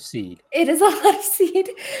lot of seed. It is a lot of seed.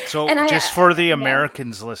 So and just for the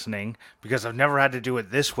Americans listening, because I've never had to do it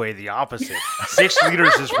this way, the opposite. 6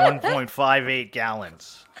 liters is 1.58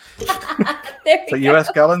 gallons. So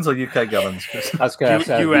US gallons or UK gallons? US gallons.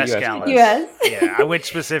 US. Yeah, I went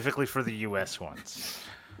specifically for the US ones.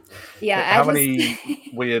 Yeah. How many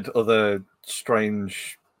weird other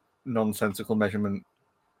strange nonsensical measurement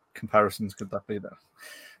comparisons could that be though?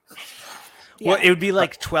 Well, it would be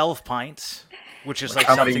like 12 pints, which is like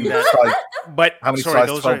something that. But how many sorry, size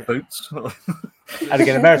those 12 are boots? And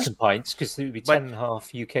again, American pints, because it would be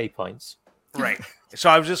 10.5 UK pints. Right.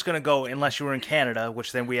 So I was just going to go, unless you were in Canada,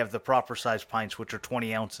 which then we have the proper size pints, which are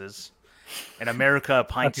 20 ounces. In America, a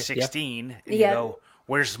pint's 16. Yeah. And you go,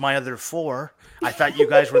 where's my other 4? I thought you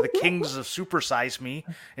guys were the kings of supersize me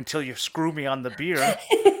until you screw me on the beer.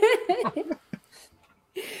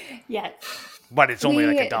 Yeah. But it's only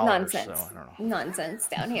like $1. Nonsense. So I don't know. Nonsense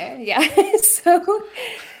down here. Yeah. So,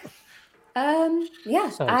 yeah.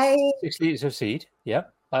 6 liters of seed. Yeah.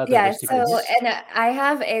 Yeah. So, and I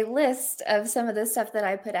have a list of some of the stuff that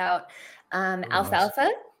I put out. Alfalfa,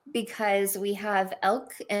 because we have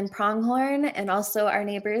elk and pronghorn, and also our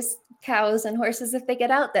neighbors' cows and horses, if they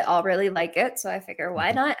get out, that all really like it. So I figure,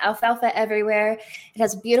 why not? Alfalfa everywhere. It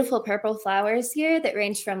has beautiful purple flowers here that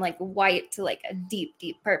range from like white to like a deep,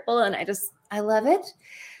 deep purple. And I love it.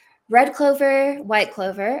 Red clover, white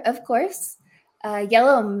clover, of course.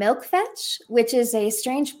 Yellow milkfetch, which is a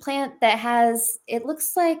strange plant that has, it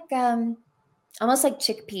looks like almost like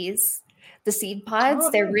chickpeas. The seed pods,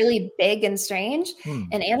 they're really big and strange,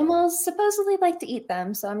 and animals supposedly like to eat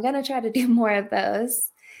them. So I'm going to try to do more of those.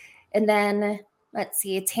 And then let's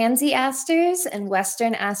see, tansy asters and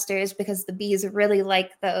western asters, because the bees really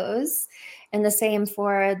like those. And the same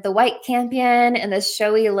for the white campion and the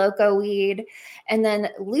showy loco weed. And then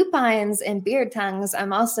lupines and beard tongues,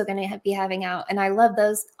 I'm also going to be having out. And I love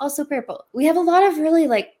those. Also purple. We have a lot of really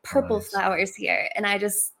like purple flowers here. And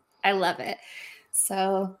I love it.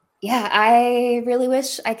 So yeah, I really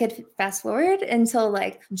wish I could fast forward until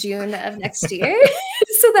like June of next year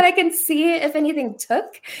so that I can see if anything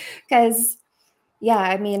took. Because yeah,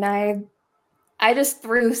 I mean, I just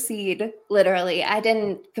threw seed, literally. I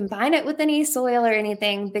didn't combine it with any soil or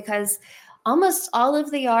anything, because almost all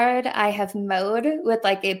of the yard I have mowed with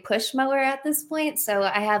like a push mower at this point. So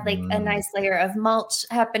I have like a nice layer of mulch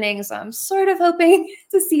happening. So I'm sort of hoping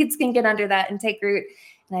the seeds can get under that and take root,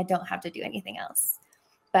 and I don't have to do anything else.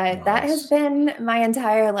 But that has been my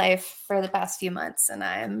entire life for the past few months, and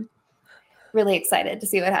I'm really excited to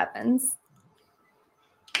see what happens.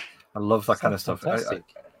 I love that kind of stuff.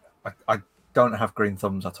 I don't have green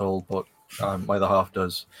thumbs at all, but my other half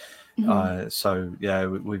does. So yeah,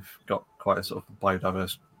 we've got quite a sort of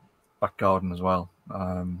biodiverse back garden as well.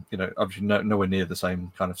 Obviously nowhere near the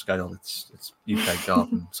same kind of scale. It's UK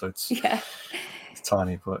garden, so it's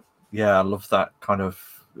tiny. But yeah, I love that kind of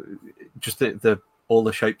just the all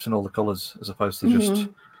the shapes and all the colours as opposed to just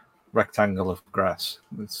rectangle of grass.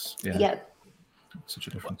 It's such a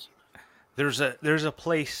difference. There's a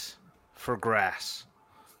place for grass,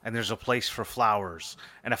 and there's a place for flowers.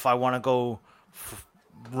 And if I want to go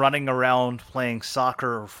running around playing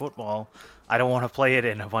soccer or football, I don't want to play it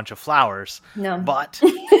in a bunch of flowers. No. But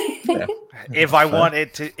if I want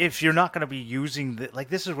it to, if you're not going to be using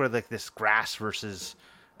this is where this grass versus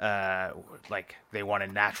they want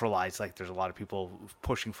to naturalize. Like there's a lot of people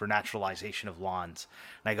pushing for naturalization of lawns,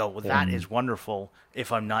 and I go, well, that is wonderful.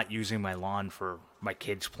 If I'm not using my lawn for my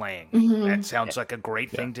kids playing, that sounds like a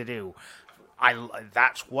great thing to do.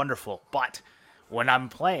 That's wonderful, but when I'm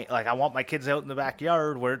playing, I want my kids out in the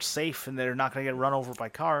backyard where it's safe and they're not going to get run over by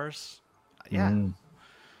cars. Yeah.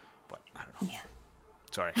 But I don't know. Yeah.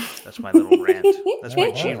 Sorry. That's my little rant. That's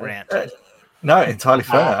my G rant. No, entirely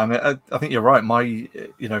fair. I mean, I think you're right. My,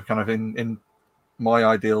 kind of in my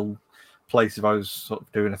ideal place, if I was sort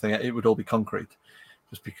of doing anything, it would all be concrete,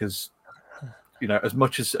 just because, as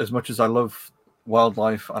much as I love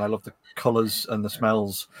wildlife and I love the colours and the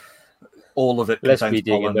smells, all of it less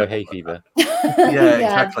weeding and no hay fever. Yeah,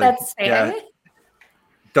 exactly. That's fair. Yeah.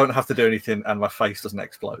 Don't have to do anything, and my face doesn't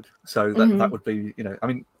explode. So that would be, I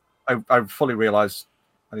mean, I fully realise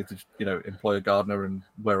I need to, employ a gardener and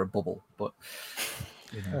wear a bubble. But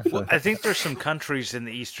I think there's some countries in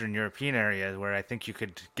the Eastern European area where I think you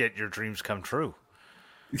could get your dreams come true.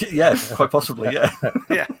 Yeah, quite possibly. Yeah.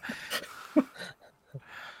 Yeah.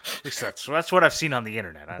 At least that's what I've seen on the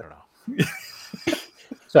internet. I don't know.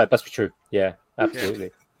 So that must be true. Yeah,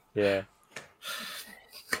 absolutely. Yeah.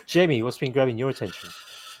 Jamie, what's been grabbing your attention?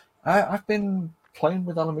 I've been playing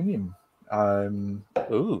with aluminium.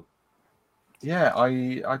 Ooh. Yeah,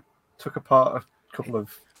 I took apart a couple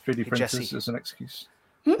of 3D printers Jesse. as an excuse.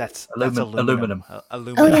 That's aluminum.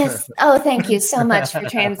 Oh, yes. Oh, thank you so much for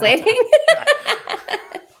translating.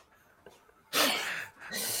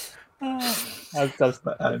 I was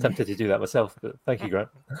tempted to do that myself, but thank you, Grant.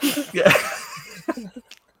 Yeah.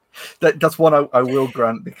 That's one I will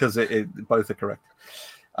grant because it both are correct.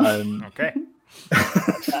 Okay.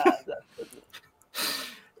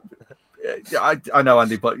 I know,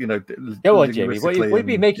 Andy, but go on, Jamie. What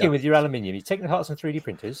are you making with your aluminium? You taking apart some 3D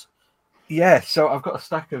printers? Yeah, so I've got a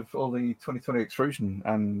stack of all the 2020 extrusion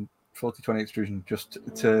and 4020 extrusion just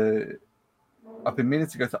to. I've been meaning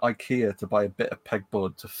to go to IKEA to buy a bit of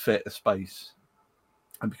pegboard to fit a space,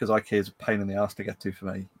 and because IKEA is a pain in the ass to get to for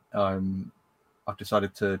me, I've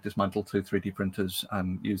decided to dismantle 2 3D printers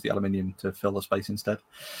and use the aluminium to fill the space instead.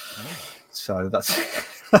 So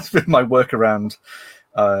that's been my workaround.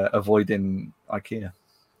 Avoiding IKEA.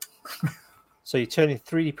 So you're turning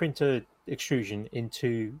 3D printer extrusion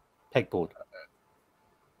into pegboard?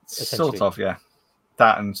 Sort of, yeah.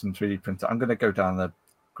 That and some 3D printer. I'm going to go down the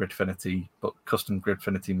Gridfinity, but custom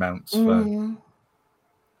Gridfinity mounts.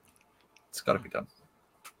 It's got to be done.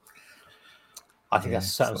 I think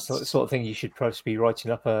that's the sort of thing you should probably be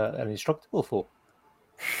writing up an instructable for.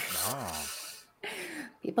 Oh.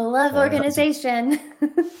 People love organization.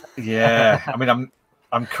 Yeah, I mean,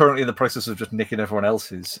 I'm currently in the process of just nicking everyone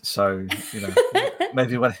else's, so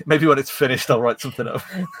maybe when it's finished, I'll write something up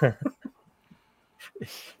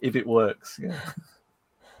if it works. Yeah.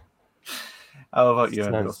 How about you,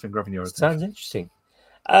 Andy? What's been grabbing your attention? Sounds interesting.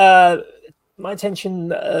 My attention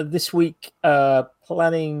this week,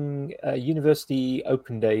 planning university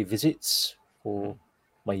open day visits for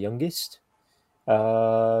my youngest.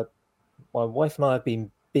 My wife and I have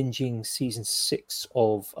been binging season 6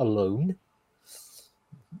 of Alone.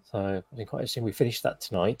 So I think quite interesting. We finished that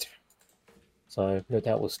tonight. So no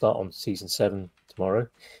doubt we'll start on season 7 tomorrow.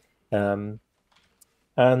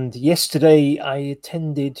 And yesterday I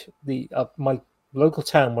attended my local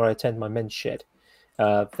town where I attend my men's shed.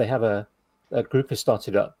 They have a group has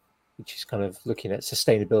started up, which is kind of looking at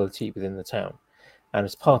sustainability within the town. And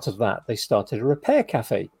as part of that, they started a repair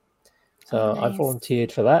cafe. So nice. I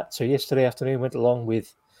volunteered for that. So yesterday afternoon went along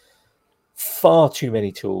with far too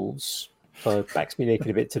many tools. So backs me naked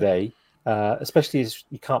a bit today, especially as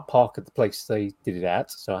you can't park at the place they did it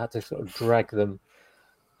at. So I had to sort of drag them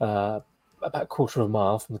about a quarter of a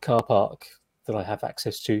mile from the car park that I have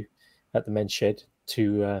access to at the men's shed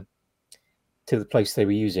to to the place they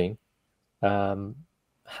were using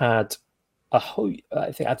had I think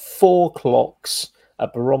it had 4 clocks, a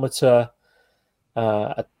barometer,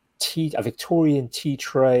 a Victorian tea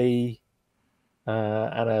tray,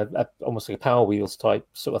 and a almost like a Power Wheels type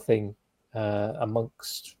sort of thing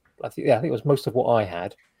amongst. I think it was most of what I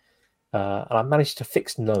had, and I managed to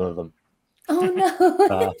fix none of them. Oh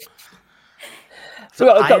no! So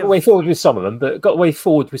I got way forward with some of them, but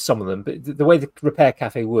the way the repair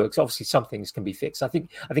cafe works, obviously some things can be fixed. I think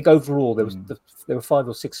overall there were 5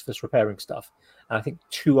 or 6 of us repairing stuff, and I think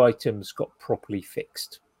 2 items got properly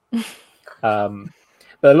fixed. But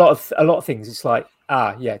a lot of things, it's like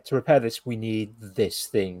to repair this we need this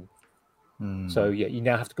thing. So you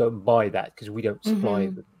now have to go and buy that because we don't supply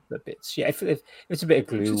the bits. Yeah, if it's a bit of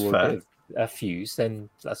glue or a bit of a fuse, then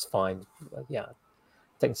that's fine.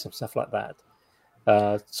 Taking some stuff like that.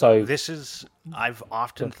 So I've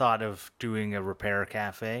often thought of doing a repair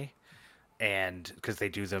cafe, and because they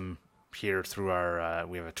do them here through our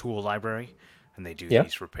we have a tool library, and they do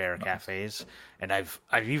these repair cafes, and I've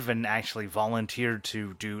even actually volunteered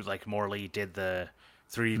to do, like Morley did the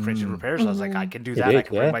 3D printed repairs. I was like, I can do that. I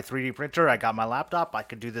can bring my 3D printer. I got my laptop. I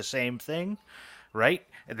could do the same thing, right?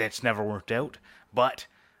 And that's never worked out, but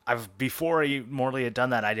before Morley had done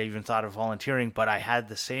that, I'd even thought of volunteering, but I had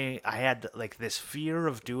like this fear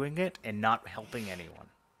of doing it and not helping anyone.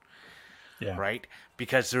 Yeah. Right?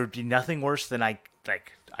 Because there would be nothing worse than I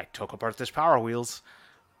took apart this Power Wheels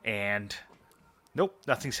and nope,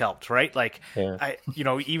 nothing's helped, right? Like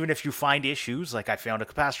even if you find issues, like I found a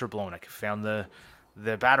capacitor blown, I found the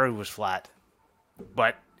battery was flat,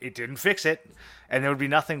 but it didn't fix it, and there would be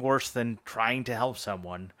nothing worse than trying to help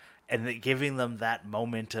someone and giving them that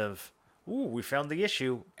moment of, ooh, we found the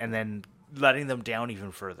issue, and then letting them down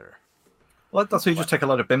even further. Well, that's why you just take a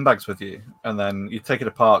load of bin bags with you, and then you take it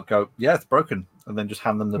apart, go, yeah, it's broken, and then just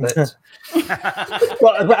hand them the bits.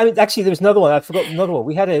 Well, I mean, actually, there was another one. I forgot another one.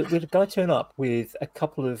 We had a guy turn up with a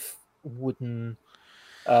couple of wooden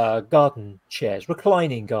garden chairs,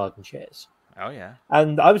 reclining garden chairs. Oh, yeah.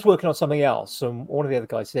 And I was working on something else, and one of the other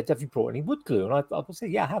guys said, have you brought any wood glue? And I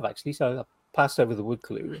said, yeah, I have, actually. So I passed over the wood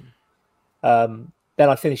glue. And then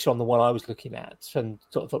I finished on the one I was looking at and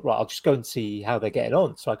sort of thought, right, I'll just go and see how they're getting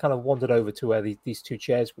on. So I kind of wandered over to where these 2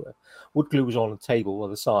 chairs were. Wood glue was on a table on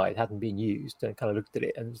the side, hadn't been used, and kind of looked at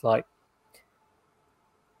it and was like,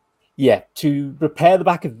 to repair the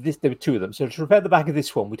back of this, there were 2 of them. So to repair the back of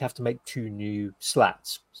this one, we'd have to make 2 new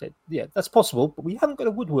slats. I said, yeah, that's possible, but we haven't got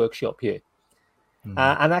a wood workshop here.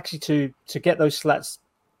 And actually to get those slats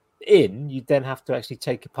in, you then have to actually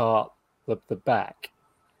take apart the back.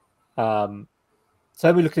 So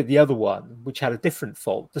then we looked at the other one, which had a different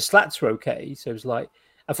fault. The slats were okay, so it was like,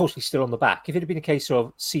 unfortunately, still on the back. If it had been a case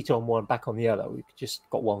of seat on one, back on the other, we could just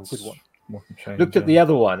got one good one. Looked at the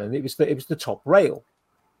other one, and it was the top rail.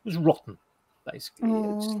 It was rotten, basically.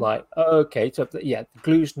 It's like, okay, so the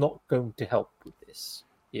glue's not going to help with this.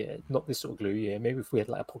 Yeah, not this sort of glue. Yeah, maybe if we had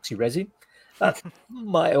like epoxy resin, that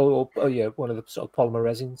might, or one of the sort of polymer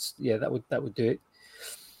resins. Yeah, that would do it.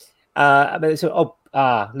 I mean, so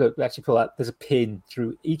look, we actually pull out. There's a pin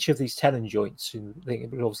through each of these tenon joints, and I think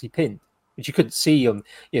it was obviously pinned, which you couldn't see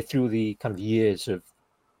through the kind of years of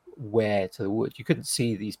wear to the wood. You couldn't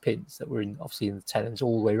see these pins that were obviously in the tenons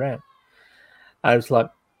all the way around. I was like,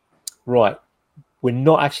 right, we're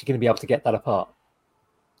not actually going to be able to get that apart.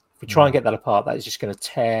 If we try and get that apart, that is just going to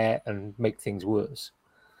tear and make things worse.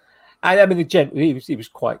 And I mean, the gent, he was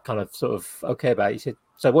quite kind of sort of okay about it. He said,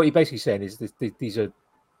 so what you're basically saying is these are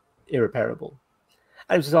irreparable.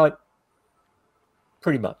 And it was like,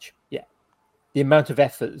 pretty much, yeah. The amount of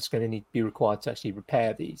effort that's going to be required to actually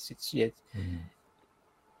repair these, it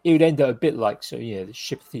would end up a bit like, the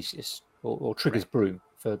ship Theseus or Trigger's broom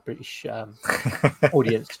for the British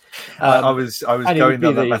audience. I was going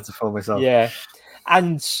down that metaphor myself. Yeah.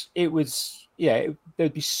 And it was,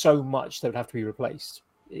 there'd be so much that would have to be replaced.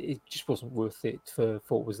 It just wasn't worth it for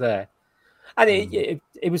what was there. And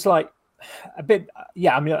it was like a bit,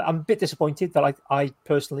 I mean, I'm a bit disappointed that I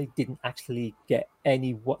personally didn't actually get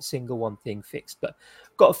single one thing fixed, but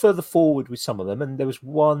got further forward with some of them. And there was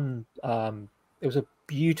one, it was a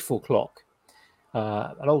beautiful clock,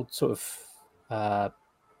 an old sort of,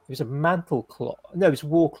 it was a mantle clock. No, it was a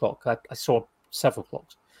wall clock. I saw several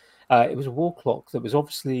clocks. It was a wall clock that was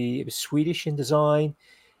it was Swedish in design.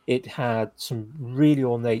 It had some really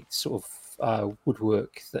ornate sort of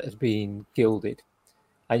woodwork that had been gilded.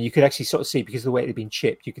 And you could actually sort of see, because of the way it had been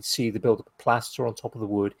chipped, you could see the build-up of plaster on top of the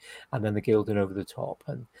wood and then the gilding over the top.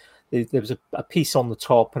 And there was a piece on the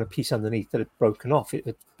top and a piece underneath that had broken off.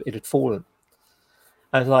 It had fallen.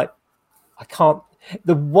 And I was like, I can't.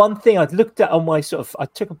 The one thing I'd looked at on my I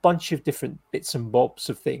took a bunch of different bits and bobs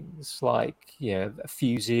of things, like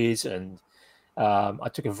fuses, and I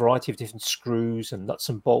took a variety of different screws and nuts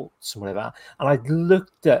and bolts and whatever. And I'd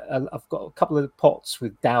looked at. I've got a couple of pots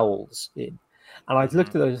with dowels in, and I'd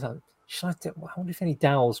looked at those. And I wonder if any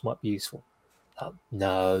dowels might be useful.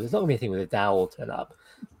 No, there's not going to be anything with a dowel turn up,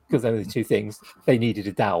 because there were the two things. They needed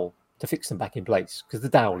a dowel to fix them back in place because the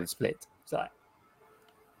dowel had split. So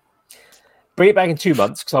bring it back in 2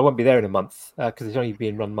 months, because I won't be there in a month, because it's only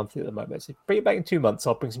being run monthly at the moment. So bring it back in 2 months.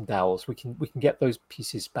 I'll bring some dowels. We can get those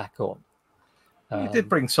pieces back on. You did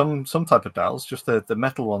bring some type of dowels, just the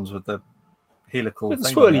metal ones with the helical with the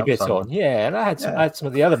thing swirly on the bit outside. on. Yeah, and I had some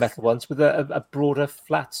of the other metal ones with a broader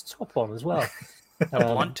flat top on as well.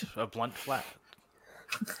 A blunt flat.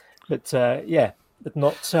 But but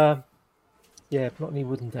not any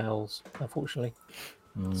wooden dowels, unfortunately.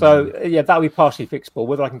 So that'll be partially fixable.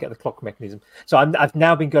 Whether I can get the clock mechanism. So I've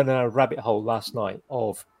now been going down a rabbit hole last night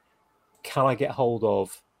of, can I get hold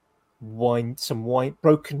of broken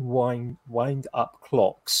wind up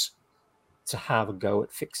clocks to have a go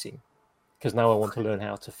at fixing? Because now I want to learn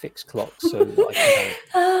how to fix clocks. So they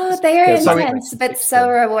are intense, but so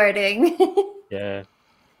rewarding. Yeah.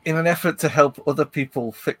 In an effort to help other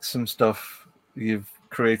people fix some stuff, you've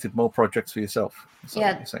created more projects for yourself. Is that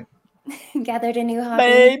what you're saying? Gathered a new hobby.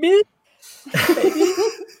 Maybe.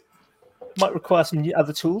 Might require some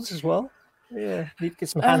other tools as well. Yeah, need to get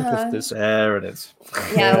some hand lifters. There it is.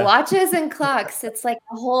 Yeah, watches and clocks. It's like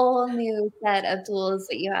a whole new set of tools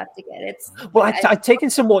that you have to get. I've taken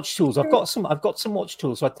some watch tools. I've got some watch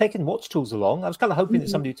tools. So I've taken watch tools along. I was kind of hoping that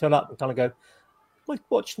somebody would turn up and kind of go, my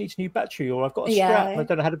watch needs a new battery, or I've got a strap and I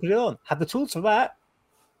don't know how to put it on. Had the tools for that.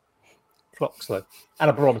 Clocks though, and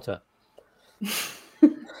a barometer.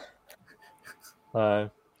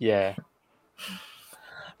 Yeah.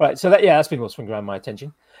 Right. So that's been what's been grabbing my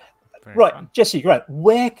attention. Very right, fun. Jesse, Grant,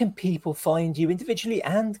 where can people find you individually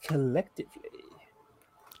and collectively?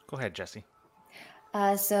 Go ahead, Jesse.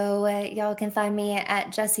 So y'all can find me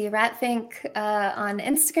at Jessie Ratfink on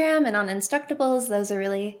Instagram and on Instructables. Those are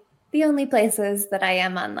really the only places that I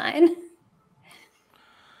am online.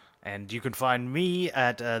 And you can find me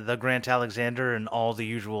at the Grant Alexander and all the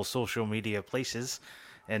usual social media places.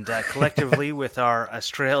 And collectively with our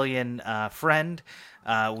Australian friend,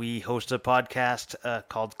 we host a podcast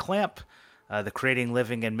called Clamp, the Creating,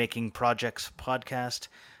 Living, and Making Projects podcast.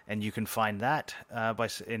 And you can find that by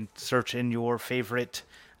search in your favorite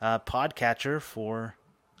podcatcher for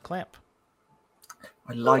Clamp.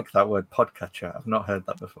 I like that word, podcatcher. I've not heard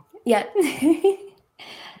that before. Yeah.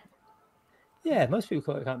 Yeah, most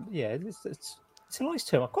people call it. Yeah, it's a nice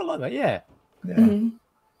term. I quite like that. Yeah. Mm-hmm.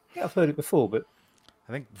 Yeah, I've heard it before, but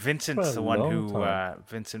I think Vincent's the one who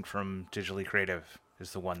Vincent from Digitally Creative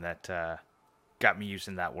is the one that got me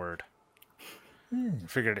using that word. I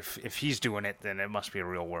figured if he's doing it, then it must be a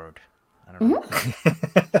real word. I don't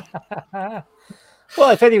know.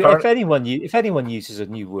 Well, if anyone uses a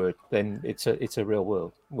new word, then it's a real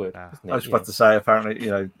word. Isn't it? I was about to say, apparently,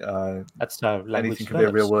 that's how language anything can be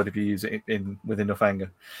a real word if you use it with enough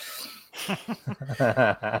anger.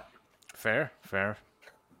 Fair.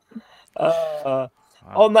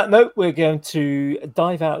 On that note, we're going to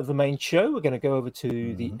dive out of the main show. We're going to go over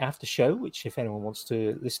to the after show, which if anyone wants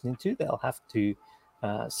to listen into, they'll have to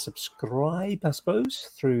subscribe, I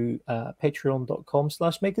suppose, through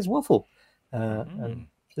patreon.com/makerswaffle and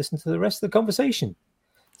listen to the rest of the conversation.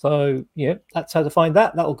 So, that's how to find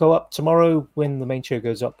that. That'll go up tomorrow when the main show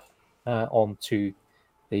goes up onto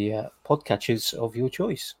the podcatchers of your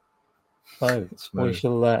choice. So we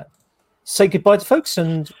shall say goodbye to folks,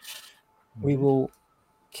 and we will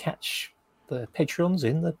catch the Patreons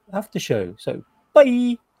in the after show. So,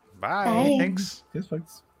 bye. Bye. Thanks. Cheers,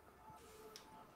 folks.